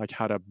like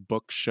how to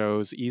book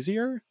shows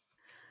easier?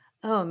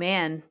 Oh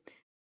man,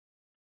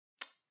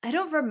 I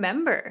don't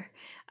remember.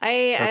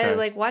 I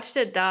like watched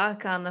a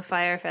doc on the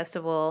Fire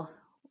Festival,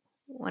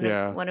 one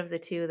of the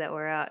two that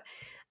were out.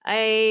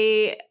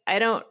 I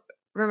don't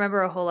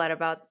remember a whole lot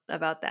about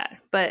that,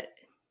 but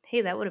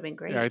hey, that would have been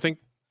great. Yeah, I think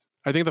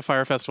the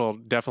Fire Festival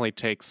definitely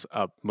takes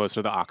up most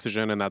of the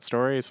oxygen in that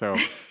story. So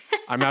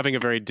I'm having a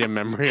very dim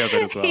memory of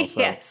it as well.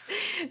 So yes,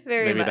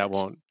 very maybe much.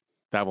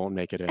 that won't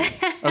make it in.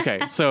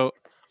 Okay, so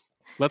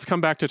let's come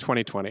back to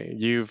 2020.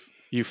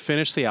 You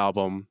finished the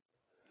album.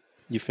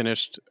 You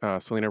finished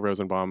Selena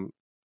Rosenbaum.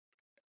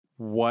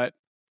 What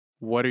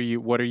are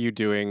you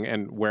doing,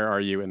 and where are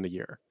you in the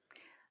year?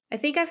 I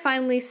think I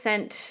finally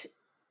sent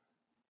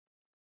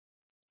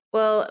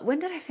Well, when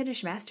did I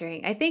finish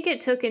mastering? I think it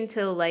took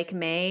until like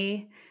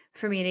May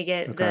for me to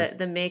get Okay.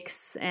 the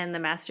mix and the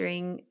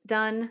mastering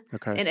done.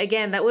 Okay. And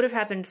again, that would have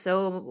happened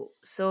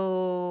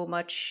so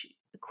much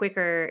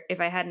quicker if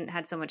I hadn't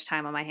had so much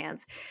time on my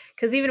hands.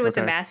 Because even with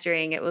the Okay.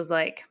 mastering, it was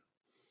like,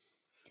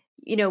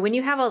 you know, when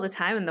you have all the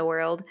time in the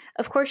world,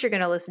 of course you're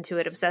going to listen to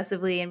it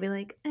obsessively and be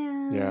like,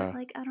 Yeah.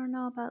 like I don't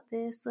know about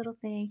this little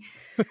thing.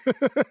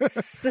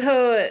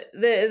 So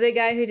the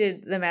guy who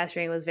did the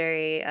mastering was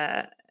very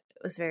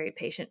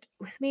patient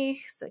with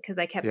me because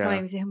I kept Yeah.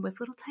 coming to him with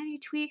little tiny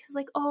tweaks. It's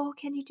like, oh,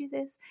 can you do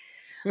this?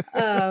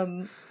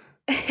 um,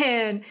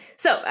 and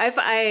so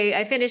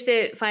I finished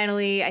it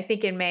finally, I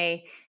think in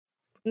May.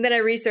 And then I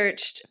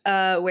researched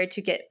where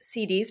to get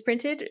CDs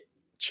printed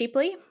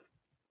cheaply,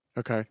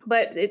 Okay.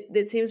 but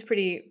it seems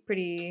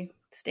pretty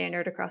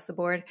standard across the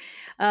board.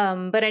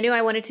 But I knew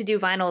I wanted to do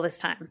vinyl this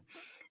time.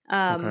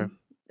 Okay.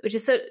 Which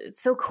is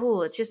it's so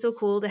cool. It's just so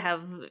cool to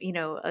have, you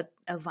know,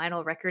 a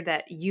vinyl record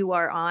that you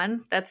are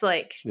on. That's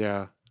like,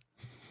 Yeah.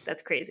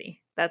 that's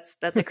crazy. That's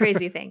a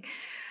crazy thing.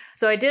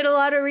 So I did a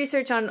lot of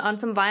research on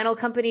some vinyl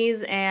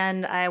companies,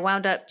 and I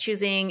wound up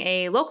choosing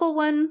a local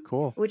one,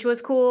 Cool. which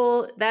was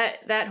cool.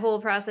 That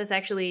whole process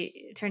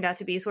actually turned out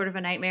to be sort of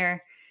a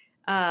nightmare.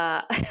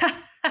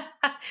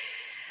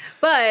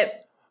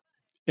 But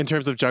In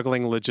terms of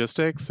juggling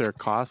logistics or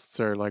costs,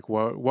 or like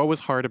what was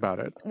hard about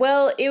it?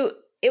 well,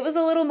 it was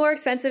a little more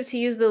expensive to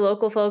use the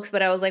local folks,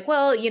 but I was like,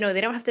 well, you know, they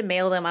don't have to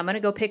mail them. I'm going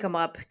to go pick them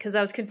up because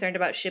I was concerned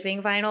about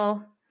shipping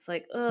vinyl. It's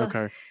like, ugh,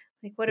 Okay.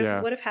 like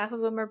Yeah. what if half of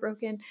them are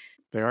broken?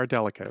 They are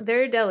delicate.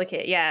 They're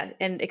delicate, yeah,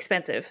 and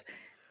expensive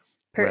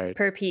Right.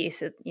 per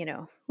piece, you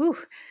know. Whew.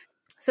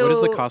 So What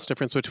is the cost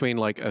difference between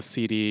like a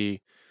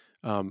CD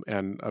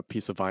and a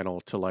piece of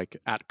vinyl to like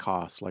at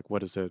cost? Like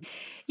what is it?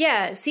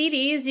 yeah,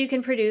 CDs you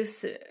can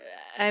produce.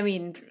 I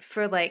mean,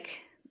 for like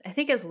I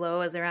think as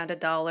low as around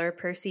 $1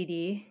 per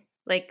CD,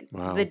 like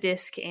Wow. the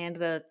disc and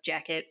the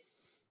jacket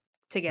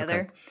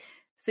together. Okay.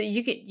 So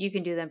you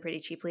can do them pretty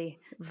cheaply.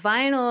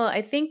 Vinyl,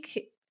 I think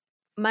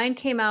mine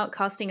came out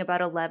costing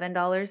about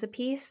 $11 a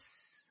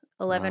piece,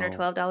 11 or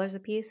Wow. $12 a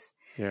piece.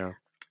 Yeah.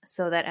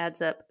 So that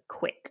adds up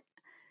quick.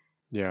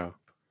 Yeah.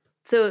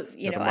 So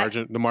Yeah,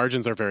 the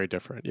margins are very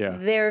different. Yeah.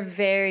 they're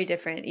very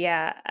different.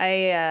 Yeah,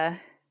 I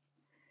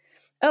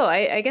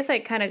guess I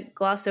kind of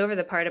glossed over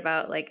the part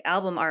about like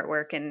album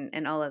artwork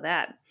and all of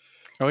that.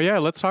 Oh yeah,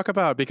 let's talk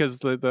about, because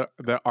the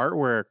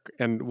artwork,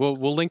 and we'll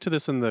link to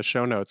this in the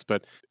show notes,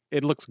 but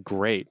it looks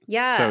great.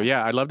 Yeah. So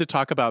yeah, I'd love to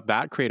talk about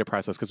that creative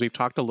process, because we've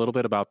talked a little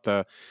bit about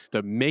the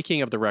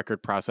making of the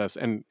record process,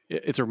 and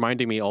it's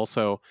reminding me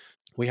also,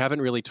 we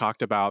haven't really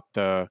talked about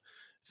the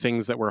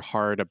things that were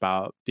hard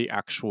about the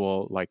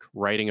actual like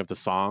writing of the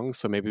song.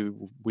 So maybe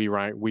we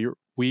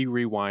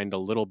rewind a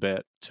little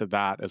bit to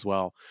that as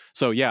well.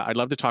 So yeah, I'd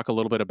love to talk a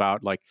little bit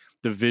about like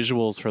the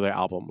visuals for the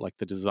album, like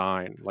the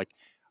design, like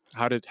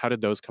how did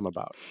those come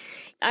about?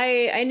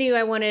 I knew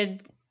I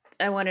wanted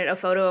a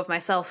photo of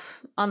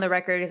myself on the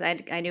record because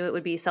I knew it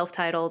would be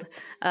self-titled.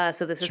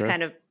 So this is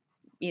kind of,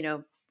 you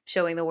know,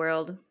 showing the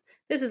world,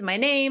 this is my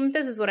name,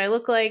 this is what I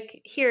look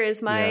like, here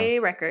is my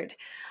record.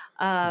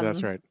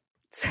 That's right.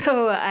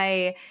 So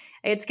I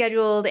had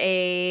scheduled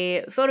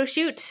a photo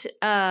shoot.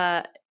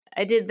 I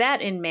did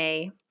that in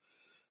May.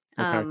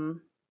 Okay.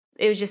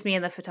 It was just me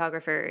and the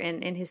photographer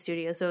in his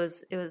studio, so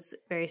it was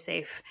very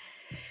safe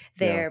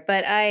there.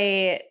 But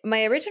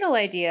my original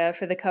idea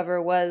for the cover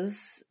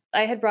was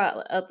I had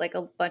brought like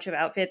a bunch of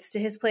outfits to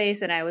his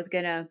place, and I was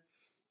gonna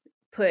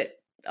put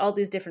all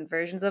these different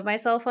versions of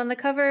myself on the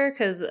cover,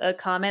 because a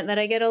comment that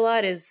I get a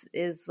lot is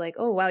like,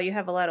 oh wow, you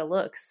have a lot of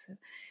looks.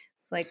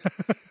 It's like,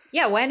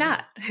 yeah, why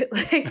not?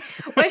 Like,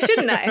 why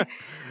shouldn't I?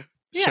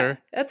 Yeah, sure,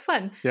 that's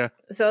fun. Yeah.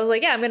 So I was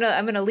like, yeah,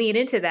 I'm gonna lean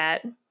into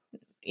that,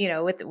 you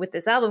know, with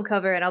this album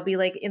cover, and I'll be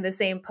like in the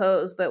same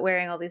pose but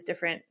wearing all these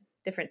different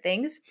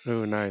things.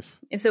 Oh, nice.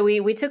 And so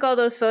we took all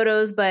those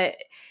photos, but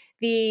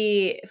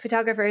the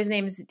photographer, his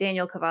name's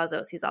Daniel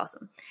Cavazos. He's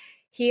awesome.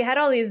 He had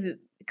all these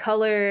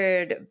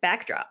colored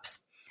backdrops.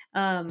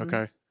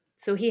 Okay.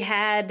 So he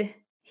had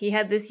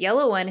this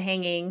yellow one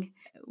hanging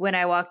when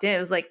I walked in. It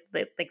was like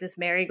this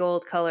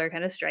marigold color,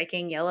 kind of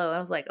striking yellow. I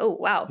was like, oh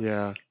wow,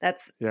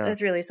 that's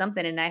really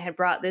something. And I had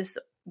brought this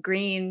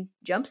green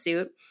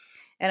jumpsuit,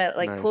 and I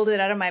like pulled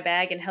it out of my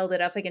bag and held it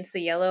up against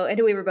the yellow, and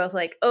we were both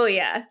like, oh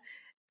yeah,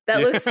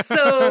 that looks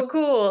so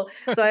cool.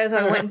 So I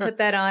went and put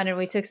that on, and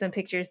we took some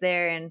pictures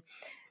there. And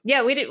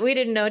yeah, we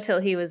didn't know till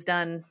he was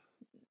done,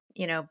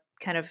 you know,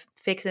 kind of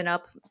fixing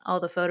up all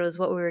the photos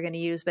what we were going to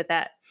use. But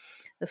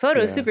the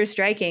photo is super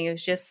striking. It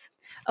was just,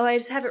 oh, I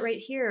just have it right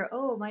here.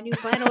 Oh, my new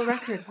vinyl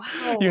record.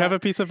 Wow. You have a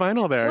piece of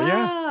vinyl there.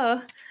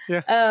 Wow.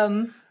 Yeah.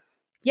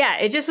 Yeah,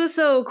 it just was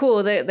so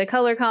cool. The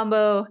color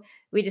combo,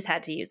 we just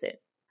had to use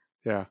it.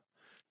 Yeah.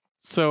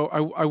 So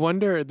I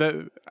wonder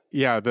that,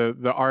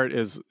 the art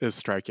is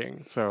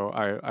striking. So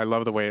I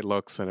love the way it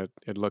looks, and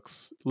it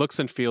looks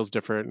and feels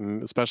different,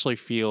 and especially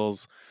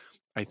feels,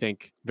 I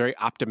think, very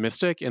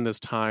optimistic in this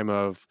time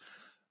of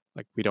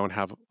like, we don't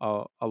have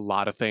a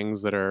lot of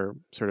things that are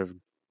sort of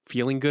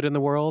feeling good in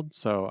the world.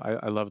 So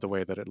I love the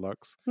way that it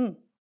looks. Hmm.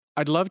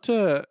 I'd love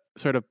to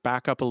sort of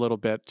back up a little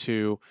bit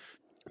to,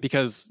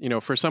 because,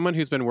 for someone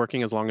who's been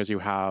working as long as you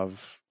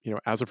have,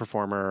 as a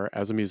performer,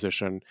 as a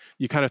musician,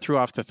 you kind of threw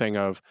off the thing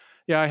of,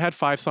 yeah, I had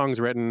 5 songs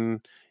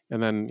written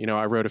and then,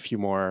 I wrote a few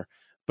more.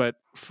 But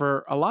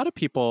for a lot of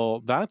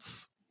people,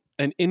 that's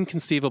an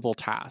inconceivable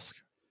task.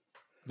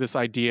 This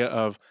idea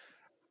of,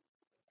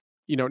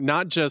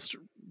 not just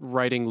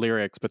writing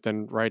lyrics, but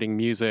then writing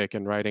music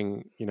and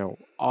writing,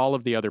 all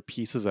of the other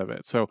pieces of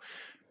it. So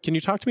can you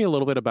talk to me a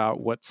little bit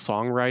about what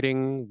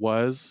songwriting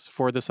was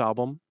for this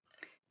album?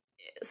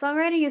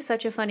 Songwriting is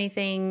such a funny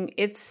thing.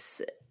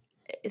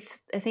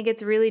 I think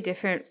it's really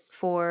different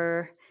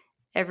for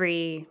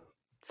every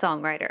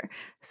songwriter.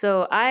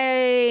 So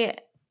I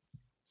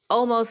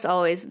almost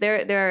always,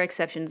 there are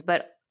exceptions,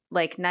 but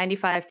like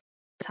 95% of the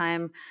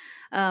time,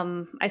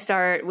 I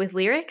start with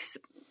lyrics.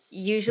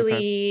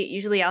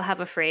 Usually I'll have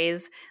a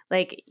phrase,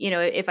 like,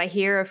 if I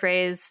hear a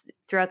phrase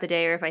throughout the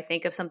day, or if I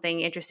think of something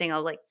interesting,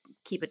 I'll like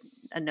keep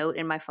a note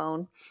in my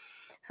phone.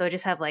 So I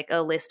just have like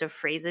a list of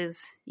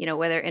phrases,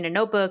 whether in a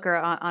notebook or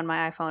on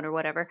my iPhone or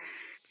whatever.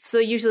 So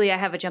usually I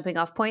have a jumping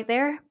off point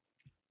there.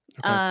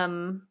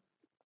 Okay.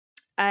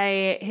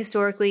 I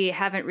historically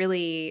haven't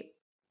really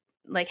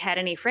like had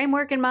any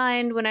framework in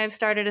mind when I've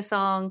started a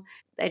song.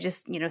 I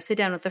just, sit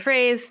down with the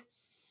phrase,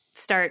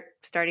 start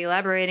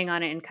elaborating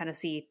on it, and kind of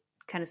see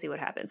what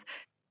happens.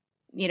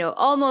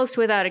 Almost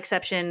without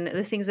exception,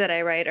 the things that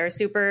I write are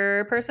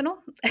super personal,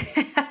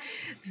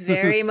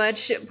 very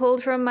much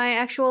pulled from my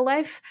actual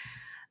life.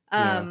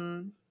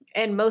 And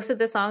most of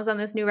the songs on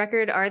this new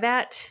record are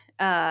that.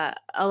 A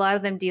lot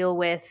of them deal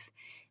with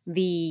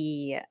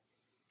the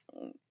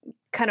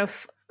kind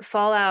of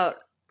fallout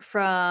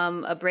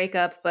from a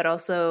breakup, but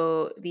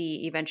also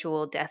the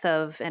eventual death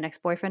of an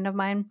ex-boyfriend of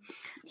mine.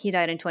 He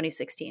died in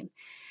 2016.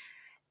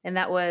 And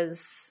that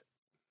was...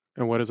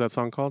 And what is that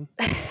song called?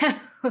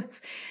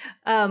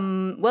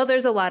 Well,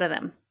 there's a lot of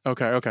them.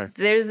 Okay.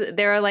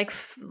 There are like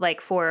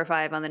 4 or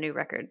 5 on the new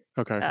record.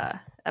 Okay.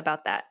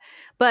 About that.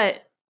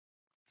 But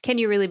Can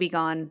You Really Be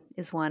Gone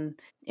is one.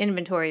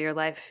 Inventory Your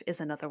Life is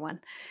another one.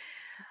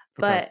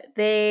 Okay. But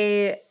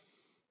they,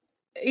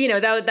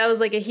 that was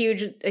like a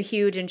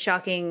huge and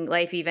shocking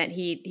life event.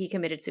 He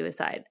committed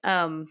suicide.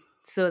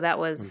 So that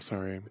was... I'm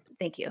sorry.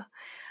 Thank you.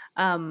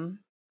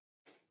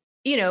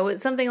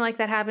 Something like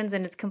that happens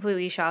and it's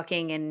completely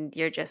shocking, and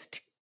you're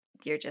just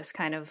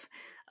kind of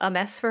a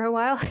mess for a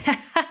while.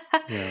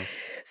 Yeah.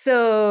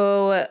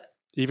 So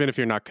even if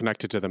you're not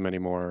connected to them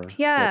anymore,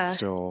 yeah, it's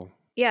still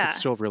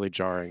really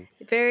jarring.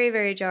 Very,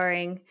 very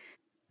jarring.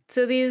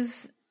 So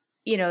these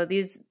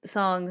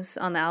songs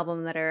on the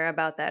album that are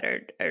about that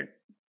are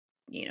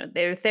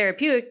they're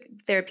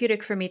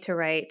therapeutic for me to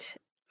write.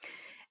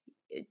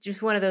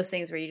 Just one of those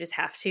things where you just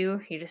have to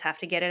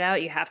get it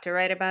out. You have to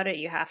write about it.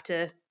 You have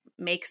to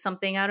make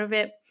something out of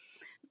it.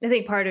 I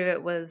think part of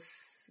it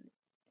was,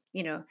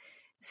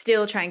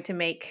 still trying to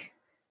make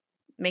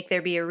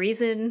there be a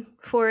reason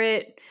for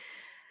it,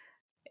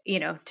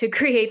 to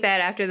create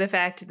that after the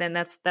fact, then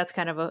that's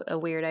kind of a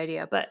weird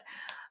idea. But,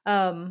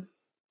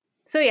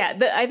 so yeah,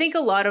 I think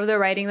a lot of the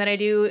writing that I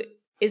do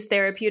is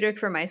therapeutic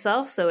for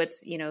myself. So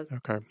it's,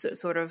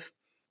 sort of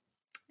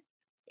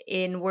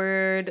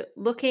inward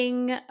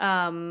looking.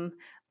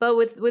 But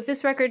with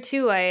this record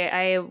too,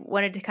 I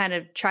wanted to kind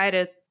of try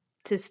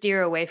to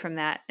steer away from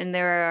that. And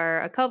there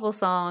are a couple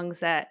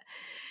songs that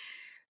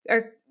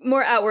are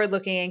more outward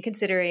looking and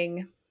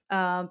considering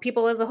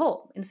people as a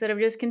whole, instead of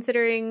just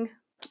considering,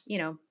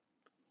 the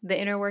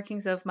inner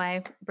workings of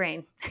my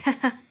brain.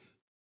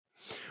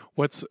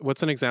 What's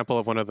an example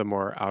of one of the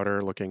more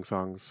outer looking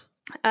songs?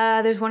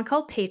 There's one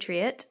called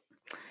Patriot.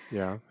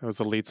 Yeah, it was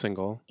the lead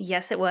single.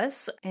 Yes, it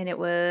was. And it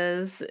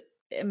was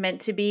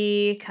meant to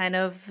be kind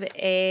of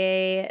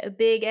a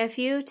big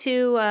FU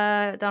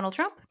to Donald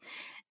Trump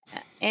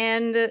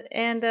and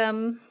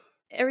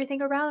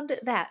everything around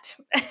that.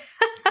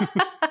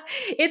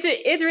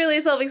 It's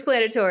really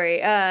self-explanatory.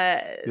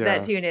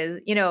 That tune is,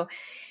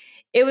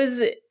 it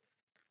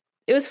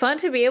was fun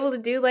to be able to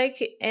do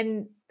like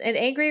an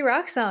angry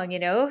rock song,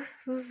 It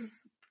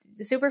was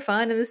super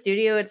fun in the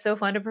studio. It's so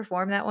fun to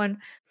perform that one.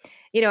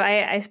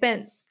 I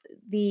spent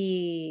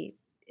the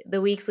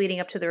weeks leading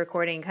up to the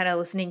recording kind of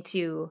listening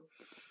to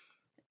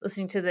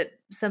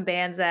some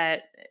bands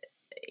that,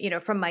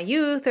 from my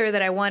youth, or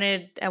that I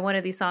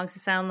wanted these songs to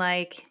sound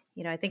like.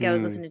 I think I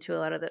was listening to a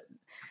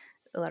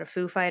lot of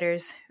Foo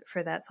Fighters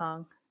for that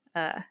song.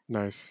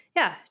 Nice.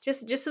 Yeah,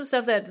 just some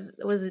stuff that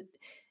was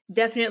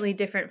definitely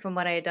different from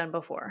what I had done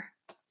before.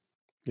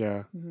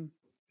 Yeah. Mm-hmm.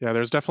 Yeah,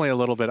 there's definitely a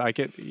little bit.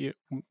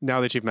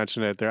 Now that you've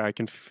mentioned it, there I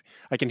can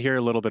hear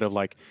a little bit of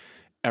like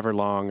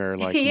Everlong or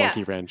like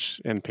Monkey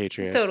Wrench and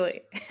Patriot.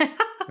 Totally.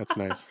 That's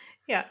nice.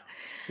 Yeah.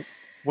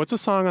 What's a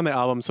song on the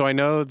album? So I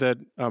know that,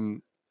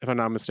 if I'm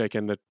not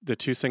mistaken, the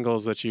 2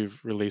 singles that you've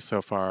released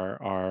so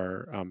far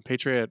are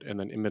Patriot and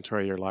then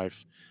Inventory Your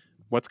Life.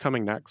 What's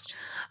coming next?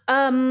 We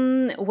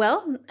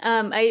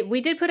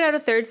did put out a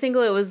 3rd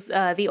single. It was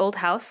The Old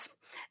House.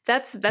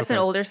 That's an Okay.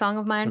 older song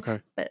of mine, Okay.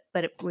 but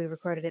we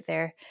recorded it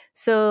there.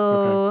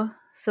 Okay.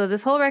 So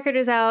this whole record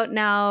is out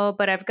now,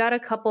 but I've got a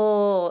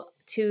couple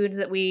tunes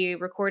that we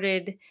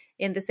recorded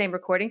in the same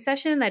recording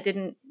session that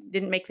didn't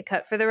make the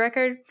cut for the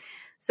record.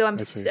 So I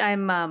see.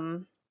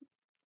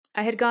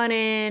 I had gone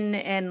in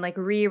and like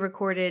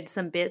re-recorded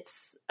some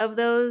bits of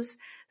those.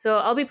 So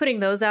I'll be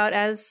putting those out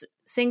as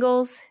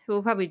singles.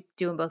 We'll probably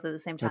do them both at the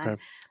same time. Okay.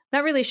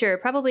 Not really sure.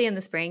 Probably in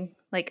the spring,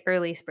 like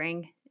early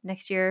spring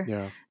next year.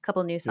 Yeah. A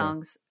couple new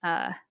songs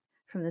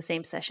from the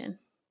same session.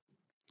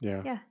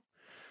 Yeah. Yeah.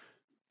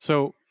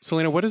 So,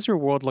 Selena, what does your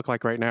world look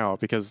like right now?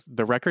 Because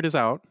the record is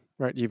out,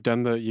 right? You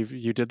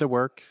did the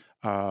work.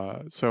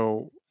 And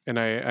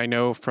I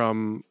know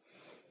from,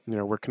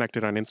 we're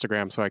connected on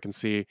Instagram, so I can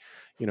see,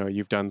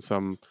 you've done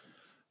some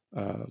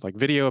like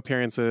video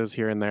appearances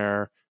here and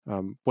there.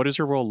 What does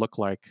your world look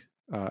like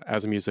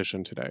as a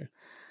musician today?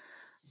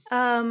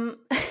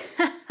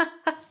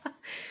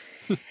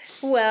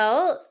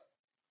 Well,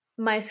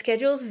 my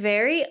schedule's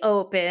very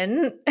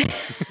open.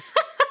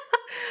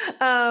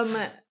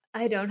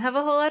 I don't have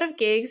a whole lot of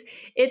gigs.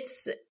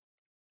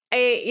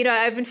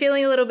 I've been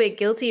feeling a little bit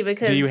guilty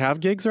because. Do you have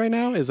gigs right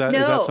now? Is that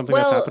something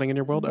that's happening in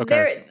your world?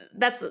 Okay.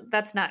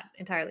 That's not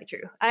entirely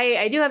true.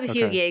 I do have a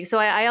few gigs. So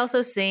I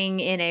also sing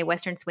in a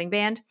Western swing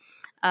band.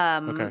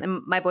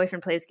 And my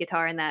boyfriend plays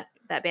guitar in that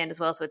band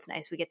as well. So it's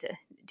nice. We get to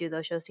do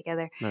those shows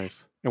together.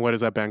 Nice. And what is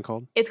that band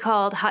called? It's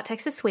called Hot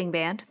Texas Swing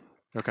Band.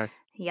 Okay.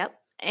 Yep.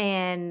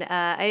 And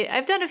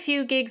I've done a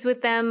few gigs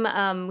with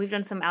them. We've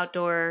done some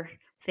outdoor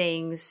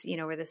things,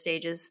 where the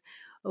stage is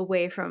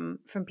away from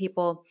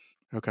people.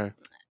 Okay.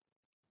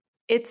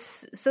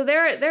 So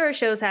there are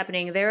shows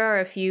happening. There are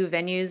a few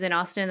venues in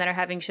Austin that are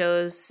having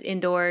shows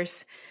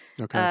indoors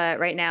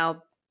right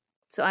now.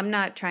 So I'm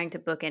not trying to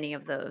book any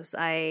of those.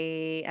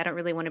 I don't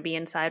really want to be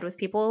inside with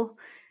people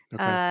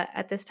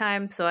at this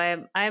time.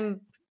 So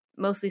I'm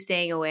mostly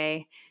staying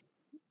away.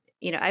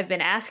 I've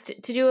been asked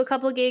to do a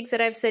couple of gigs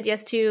that I've said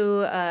yes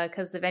to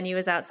because the venue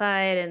is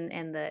outside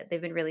and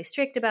they've been really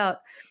strict about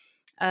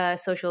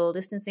social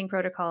distancing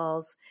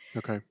protocols.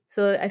 Okay.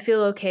 So I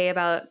feel okay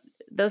about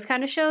those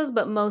kind of shows,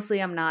 but mostly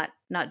I'm not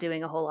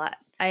doing a whole lot.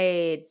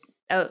 I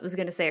was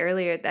going to say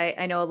earlier,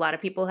 I know a lot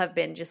of people have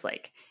been just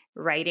like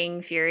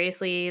writing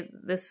furiously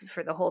this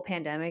for the whole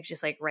pandemic,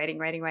 just like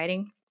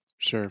writing.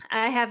 Sure.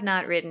 I have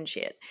not written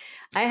shit.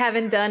 I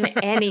haven't done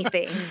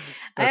anything.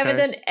 I haven't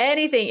done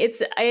anything.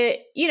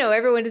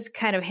 Everyone is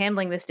kind of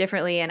handling this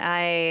differently. And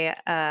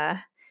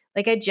I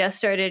just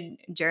started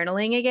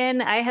journaling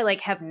again. I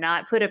have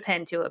not put a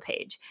pen to a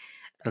page.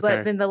 Okay.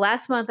 But then the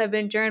last month I've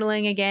been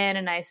journaling again,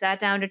 and I sat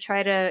down to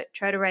try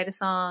to write a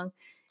song.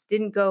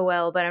 Didn't go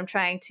well, but I'm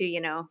trying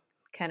to,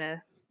 kind of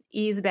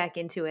ease back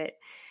into it.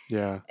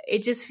 Yeah.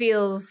 It just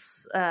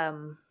feels I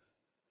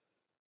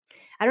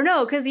don't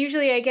know, because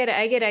usually I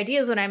get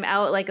ideas when I'm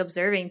out like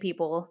observing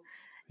people.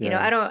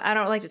 I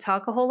don't like to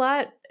talk a whole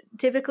lot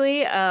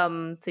typically.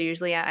 So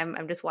usually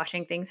I'm just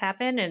watching things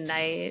happen, and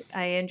I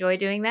enjoy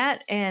doing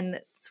that, and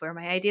that's where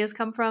my ideas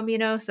come from.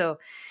 So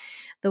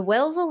the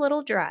well's a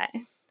little dry,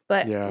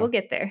 but we'll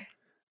get there.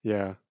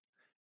 Yeah.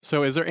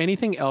 So is there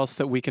anything else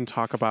that we can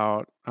talk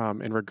about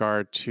in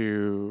regard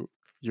to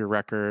your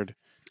record?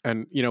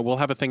 And, we'll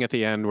have a thing at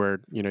the end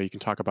where, you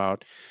can talk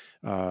about,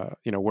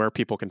 where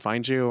people can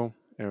find you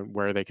and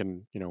where they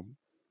can,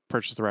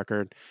 purchase the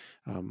record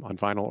on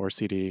vinyl or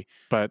CD.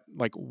 But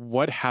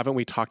what haven't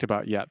we talked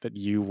about yet that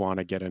you want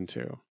to get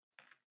into?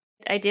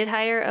 I did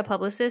hire a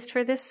publicist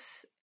for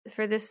this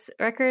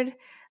record,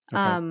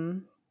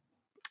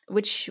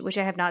 which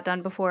I have not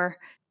done before.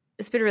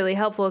 It's been really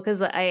helpful because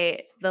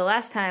the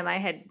last time I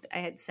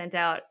had sent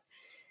out,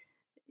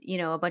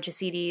 a bunch of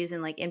CDs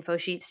and like info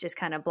sheets just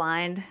kind of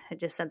blind. I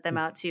just sent them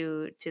out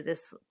to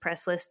this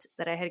press list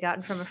that I had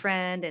gotten from a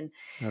friend and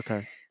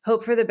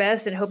hope for the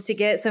best and hope to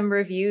get some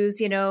reviews,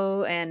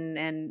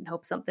 and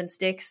hope something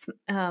sticks.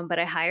 But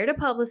I hired a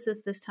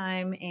publicist this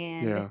time,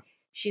 and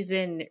she's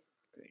been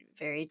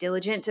very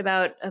diligent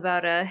about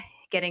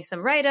getting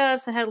some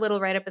write-ups, and had a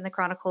little write-up in the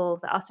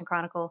Austin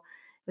Chronicle,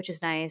 which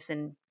is nice.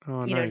 And,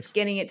 just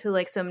getting it to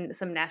like some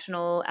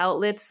national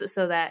outlets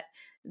so that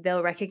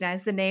they'll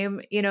recognize the name,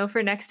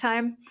 for next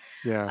time.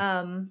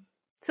 Yeah.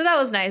 So that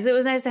was nice. It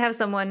was nice to have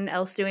someone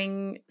else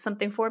doing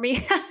something for me.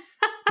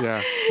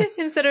 Yeah.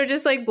 Instead of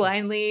just like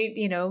blindly,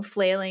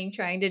 flailing,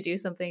 trying to do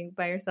something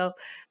by yourself.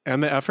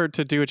 And the effort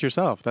to do it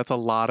yourself. That's a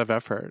lot of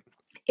effort.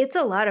 It's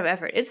a lot of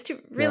effort. It's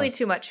really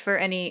too much for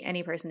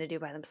any person to do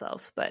by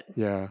themselves, but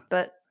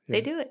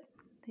they do it.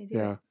 They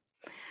do it.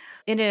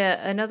 In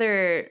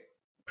another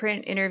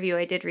print interview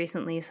I did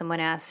recently, someone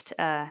asked,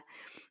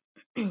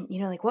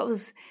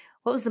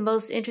 what was the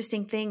most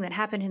interesting thing that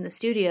happened in the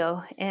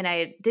studio? And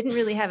I didn't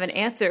really have an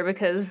answer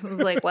because I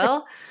was like,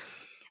 well,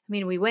 I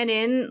mean, we went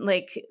in,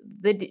 like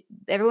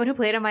everyone who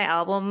played on my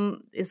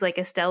album is like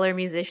a stellar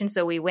musician.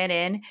 So we went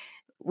in,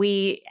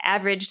 we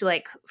averaged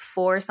like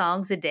 4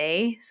 songs a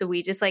day. So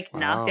we just like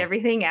knocked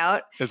everything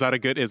out. Is that a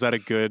good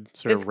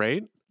sort of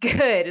rate?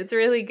 Good. It's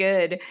really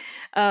good.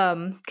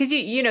 'Cause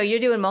you're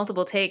doing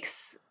multiple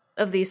takes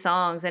of these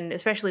songs, and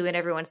especially when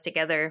everyone's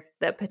together,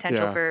 the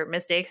potential for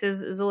mistakes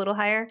is a little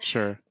higher.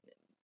 Sure.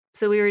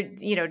 So we were,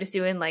 just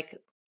doing like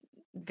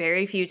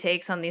very few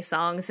takes on these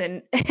songs,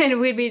 and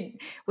we'd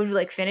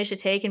like finish a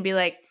take and be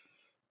like,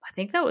 I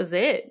think that was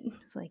it.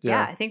 It's like,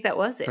 yeah, I think that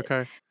was it.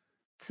 Okay.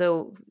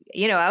 So,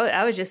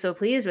 I was just so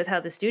pleased with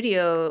how the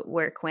studio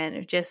work went.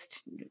 It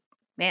just,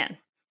 man,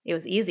 it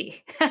was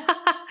easy.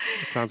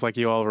 It sounds like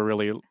you all were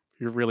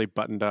you're really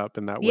buttoned up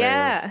in that way.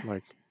 Yeah.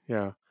 Like,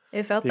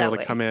 it felt being that able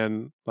way. to come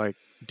in, like,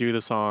 do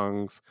the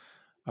songs.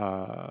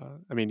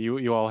 I mean,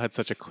 you all had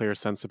such a clear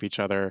sense of each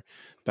other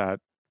that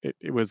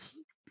it was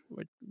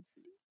like,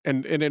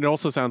 and it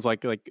also sounds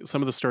like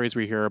some of the stories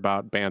we hear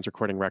about bands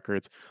recording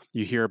records,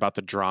 you hear about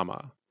the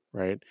drama,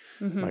 right?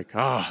 Mm-hmm. Like,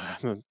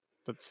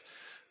 that's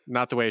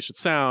not the way it should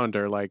sound,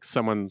 or like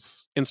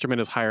someone's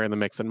instrument is higher in the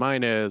mix than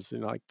mine is,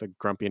 like the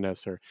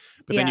grumpiness,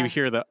 but then you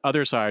hear the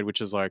other side,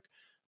 which is like,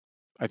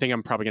 I think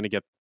I'm probably going to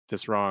get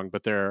this wrong,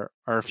 but there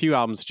are a few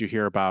albums that you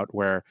hear about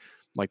where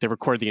like they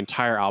recorded the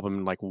entire album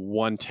in like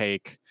one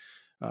take,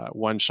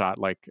 one shot.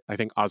 Like I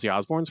think Ozzy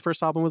Osbourne's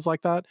first album was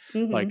like that.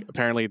 Mm-hmm. Like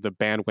apparently the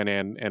band went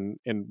in and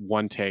in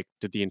one take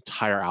did the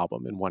entire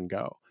album in one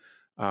go.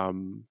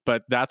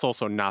 But that's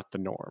also not the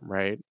norm,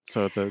 right?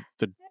 So the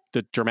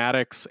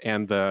dramatics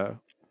and the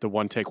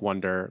one take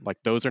wonder, like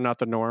those are not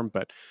the norm,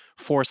 but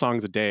 4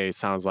 songs a day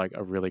sounds like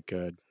a really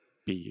good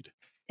bead.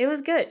 It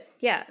was good.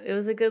 Yeah, it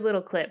was a good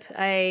little clip.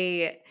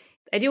 I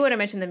do want to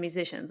mention the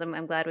musicians.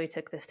 I'm glad we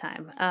took this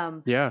time.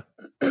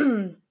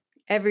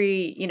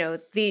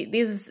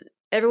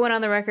 Everyone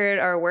on the record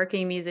are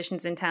working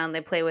musicians in town.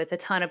 They play with a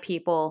ton of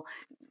people,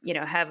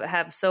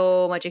 have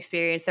so much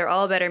experience. They're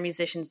all better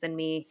musicians than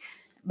me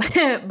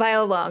by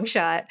a long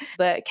shot.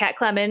 But Cat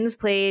Clemens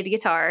played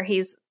guitar.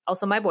 He's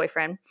also my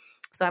boyfriend.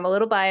 So I'm a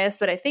little biased,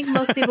 but I think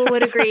most people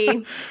would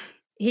agree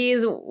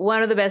he's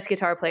one of the best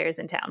guitar players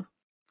in town.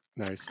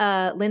 Nice.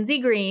 Lindsey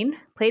Green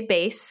played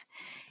bass.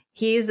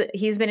 He's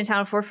been in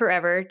town for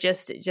forever.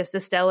 Just a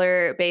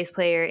stellar bass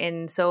player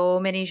in so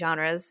many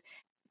genres.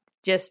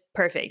 Just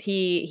perfect.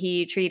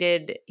 He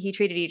treated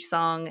each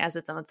song as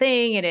its own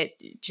thing, and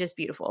it just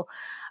beautiful.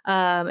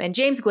 And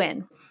James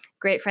Gwynn,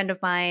 great friend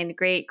of mine,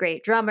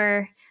 great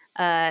drummer.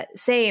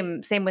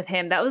 Same with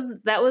him. That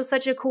was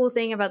such a cool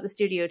thing about the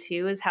studio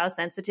too, is how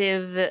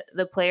sensitive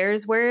the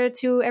players were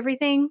to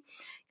everything.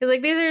 Because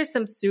like these are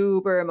some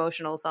super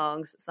emotional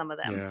songs, some of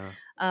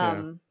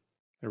them.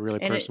 They're really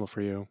personal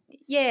for you.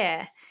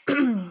 Yeah.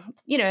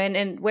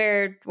 And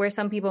where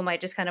some people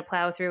might just kind of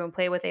plow through and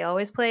play what they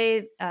always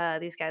play,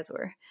 these guys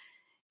were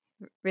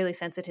really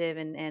sensitive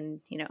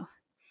and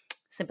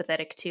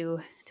sympathetic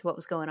to what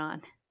was going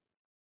on.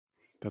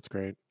 That's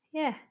great.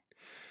 Yeah.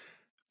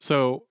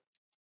 So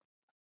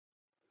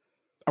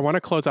I want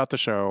to close out the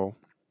show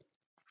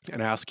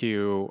and ask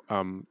you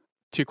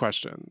 2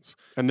 questions.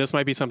 And this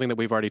might be something that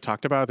we've already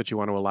talked about that you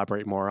want to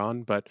elaborate more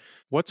on, but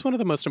what's one of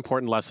the most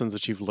important lessons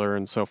that you've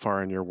learned so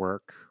far in your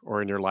work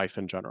or in your life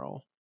in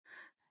general?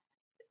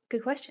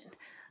 Good question.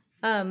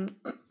 I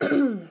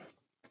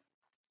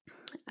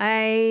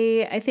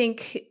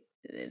think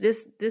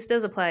this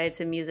does apply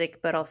to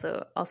music, but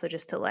also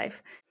just to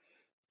life.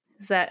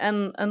 Is that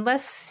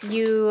unless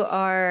you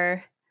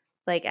are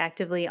like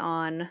actively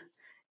on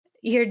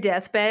your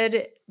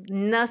deathbed,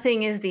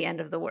 nothing is the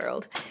end of the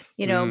world.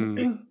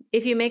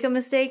 If you make a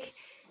mistake,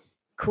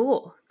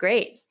 cool,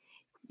 great.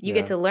 You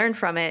get to learn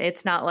from it.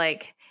 It's not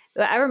like,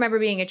 I remember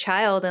being a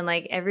child and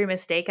like every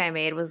mistake I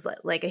made was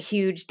like a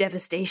huge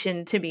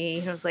devastation to me.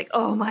 And I was like,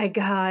 oh my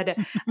God,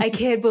 I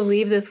can't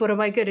believe this. What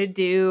am I going to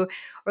do?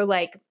 Or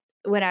like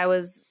when I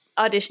was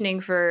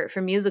auditioning for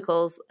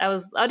musicals, I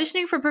was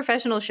auditioning for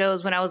professional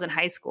shows when I was in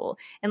high school.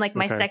 And like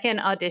my second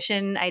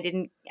audition, I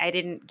didn't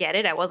get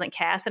it. I wasn't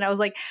cast. And I was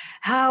like,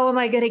 how am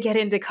I going to get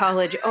into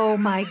college? Oh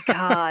my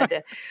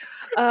God.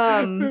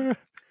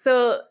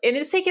 So and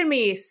it's taken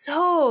me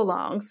so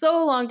long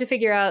to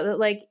figure out that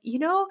like,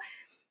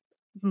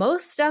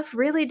 most stuff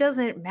really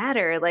doesn't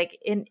matter. Like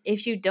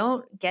if you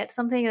don't get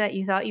something that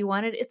you thought you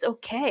wanted, it's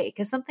okay.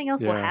 Because something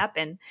else will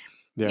happen.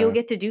 You'll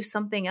get to do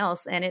something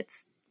else and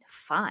it's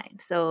fine.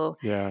 So,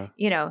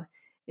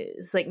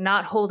 it's like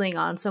not holding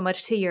on so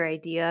much to your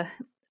idea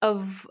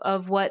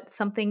of what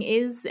something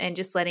is and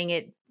just letting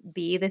it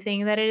be the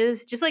thing that it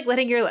is. Just like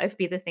letting your life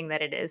be the thing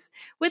that it is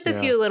with a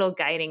few little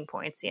guiding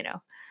points,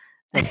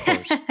 Of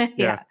course.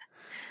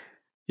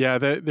 Yeah.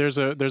 There's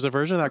a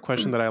version of that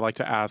question that I like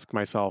to ask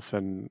myself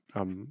and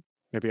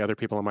maybe other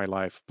people in my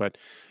life, but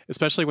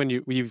especially when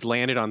you've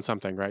landed on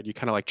something, right? You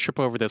kind of like trip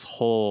over this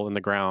hole in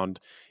the ground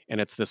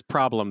and it's this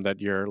problem that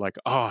you're like,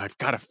 oh, I've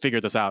got to figure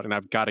this out and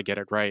I've got to get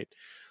it right.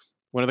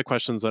 One of the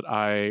questions that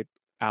I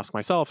ask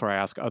myself or I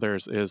ask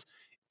others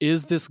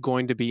is this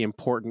going to be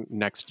important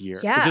next year?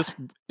 Yeah.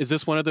 Is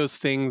this one of those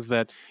things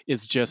that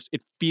is just,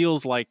 it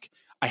feels like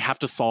I have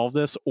to solve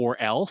this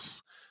or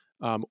else?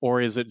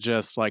 Or is it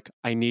just like,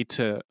 I need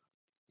to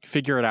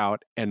figure it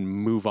out and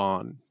move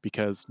on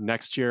because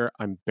next year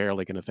I'm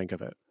barely going to think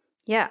of it?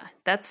 Yeah,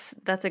 that's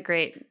a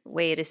great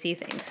way to see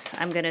things.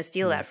 I'm going to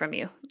steal that from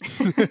you.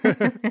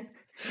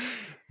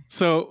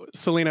 So,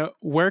 Selena,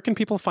 where can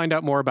people find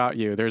out more about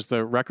you? There's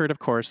the record, of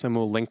course, and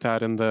we'll link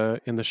that in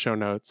the show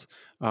notes.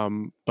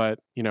 But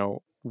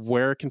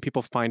where can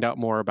people find out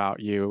more about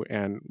you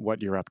and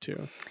what you're up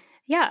to?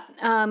 Yeah.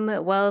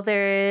 Well,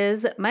 there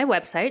is my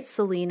website,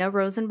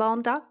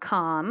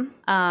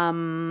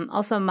 selenarosenbaum.com.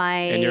 Also my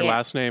and your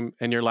last name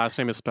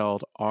is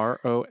spelled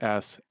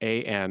Rosanbalm.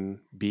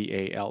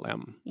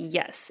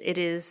 Yes, it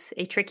is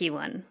a tricky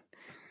one.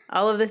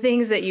 All of the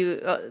things that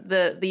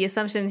the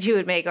assumptions you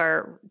would make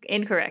are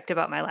incorrect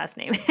about my last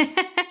name.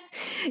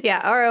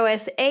 Yeah,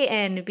 Rosanbalm.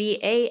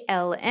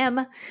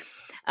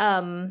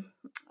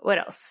 What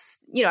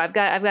else? I've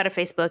got a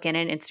Facebook and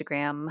an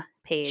Instagram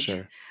page.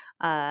 Sure.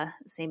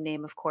 Same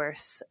name, of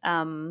course.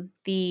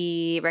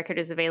 The record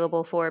is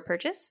available for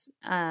purchase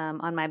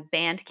on my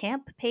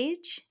Bandcamp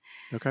page.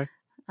 Okay.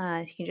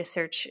 You can just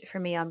search for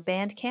me on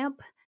Bandcamp.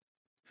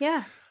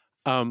 Yeah.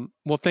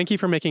 Well, thank you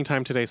for making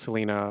time today,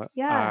 Selena.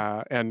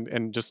 Yeah.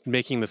 And just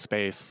making the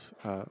space.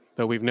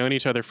 Though we've known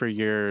each other for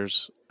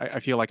years,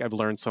 I feel like I've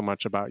learned so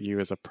much about you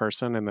as a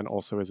person and then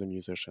also as a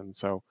musician.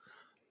 So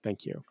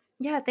thank you.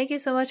 Yeah, thank you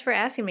so much for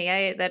asking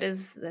me.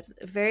 That's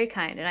very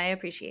kind, and I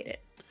appreciate it.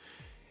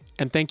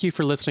 And thank you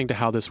for listening to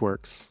How This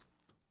Works.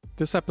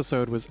 This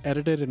episode was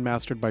edited and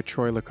mastered by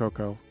Troy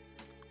Lococo.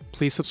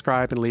 Please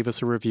subscribe and leave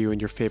us a review in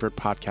your favorite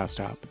podcast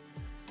app.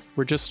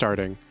 We're just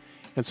starting,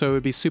 and so it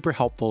would be super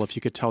helpful if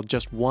you could tell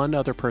just one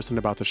other person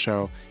about the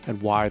show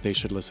and why they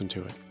should listen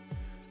to it.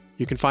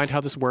 You can find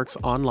How This Works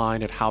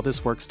online at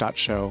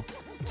howthisworks.show.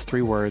 It's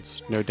 3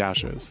 words, no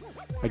dashes.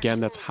 Again,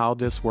 that's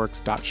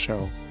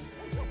howthisworks.show.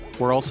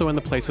 We're also in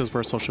the places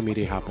where social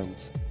media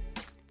happens.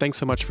 Thanks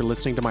so much for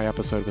listening to my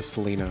episode with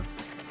Selena.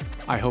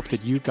 I hope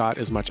that you got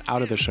as much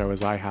out of the show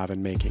as I have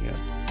in making it.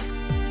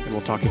 And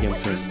we'll talk again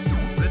soon.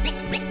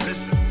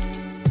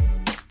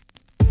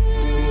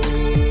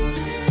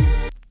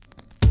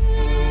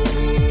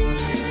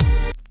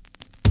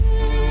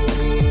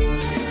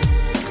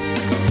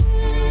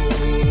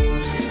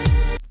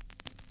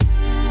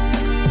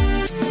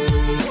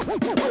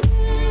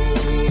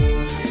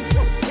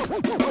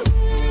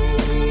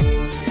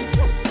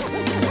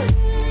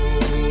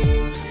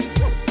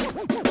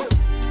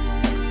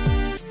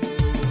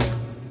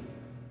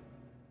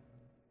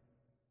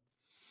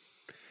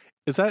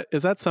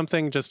 Is that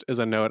something, just as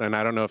a note, and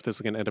I don't know if this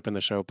is going to end up in the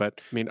show, but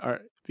I mean,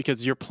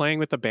 because you're playing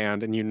with the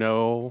band and you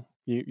know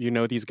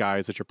these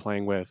guys that you're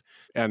playing with,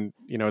 and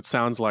it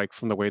sounds like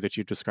from the way that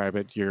you describe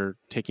it, you're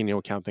taking into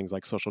account things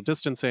like social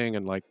distancing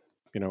and like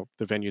the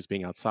venues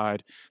being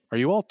outside. Are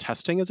you all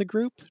testing as a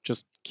group?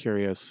 Just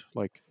curious,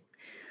 like.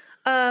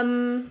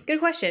 Good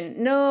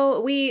question.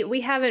 No,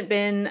 we haven't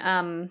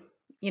been.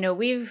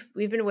 We've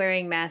been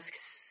wearing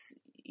masks,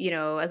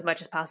 as much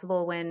as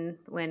possible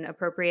when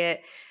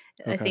appropriate.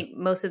 Okay. I think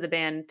most of the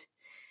band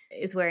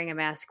is wearing a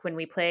mask when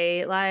we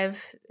play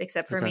live,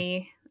 except for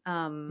me.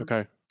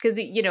 Okay. Because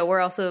we're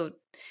also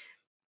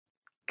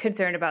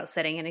concerned about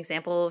setting an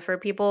example for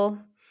people.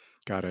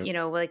 Got it.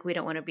 Like we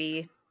don't want to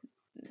be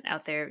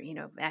out there,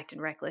 acting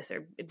reckless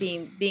or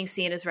being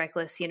seen as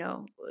reckless.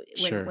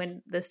 Sure.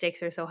 When the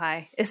stakes are so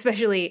high,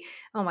 especially,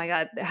 oh my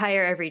God,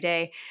 higher every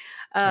day.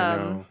 I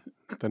know.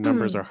 The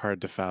numbers are hard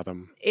to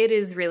fathom. It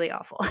is really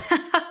awful.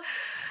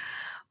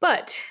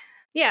 But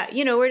yeah,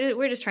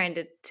 we're just trying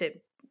to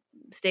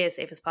stay as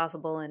safe as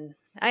possible, and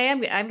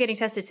I'm getting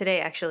tested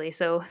today actually,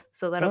 so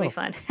that'll be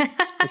fun.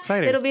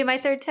 Exciting. It'll be my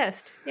 3rd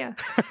test. Yeah.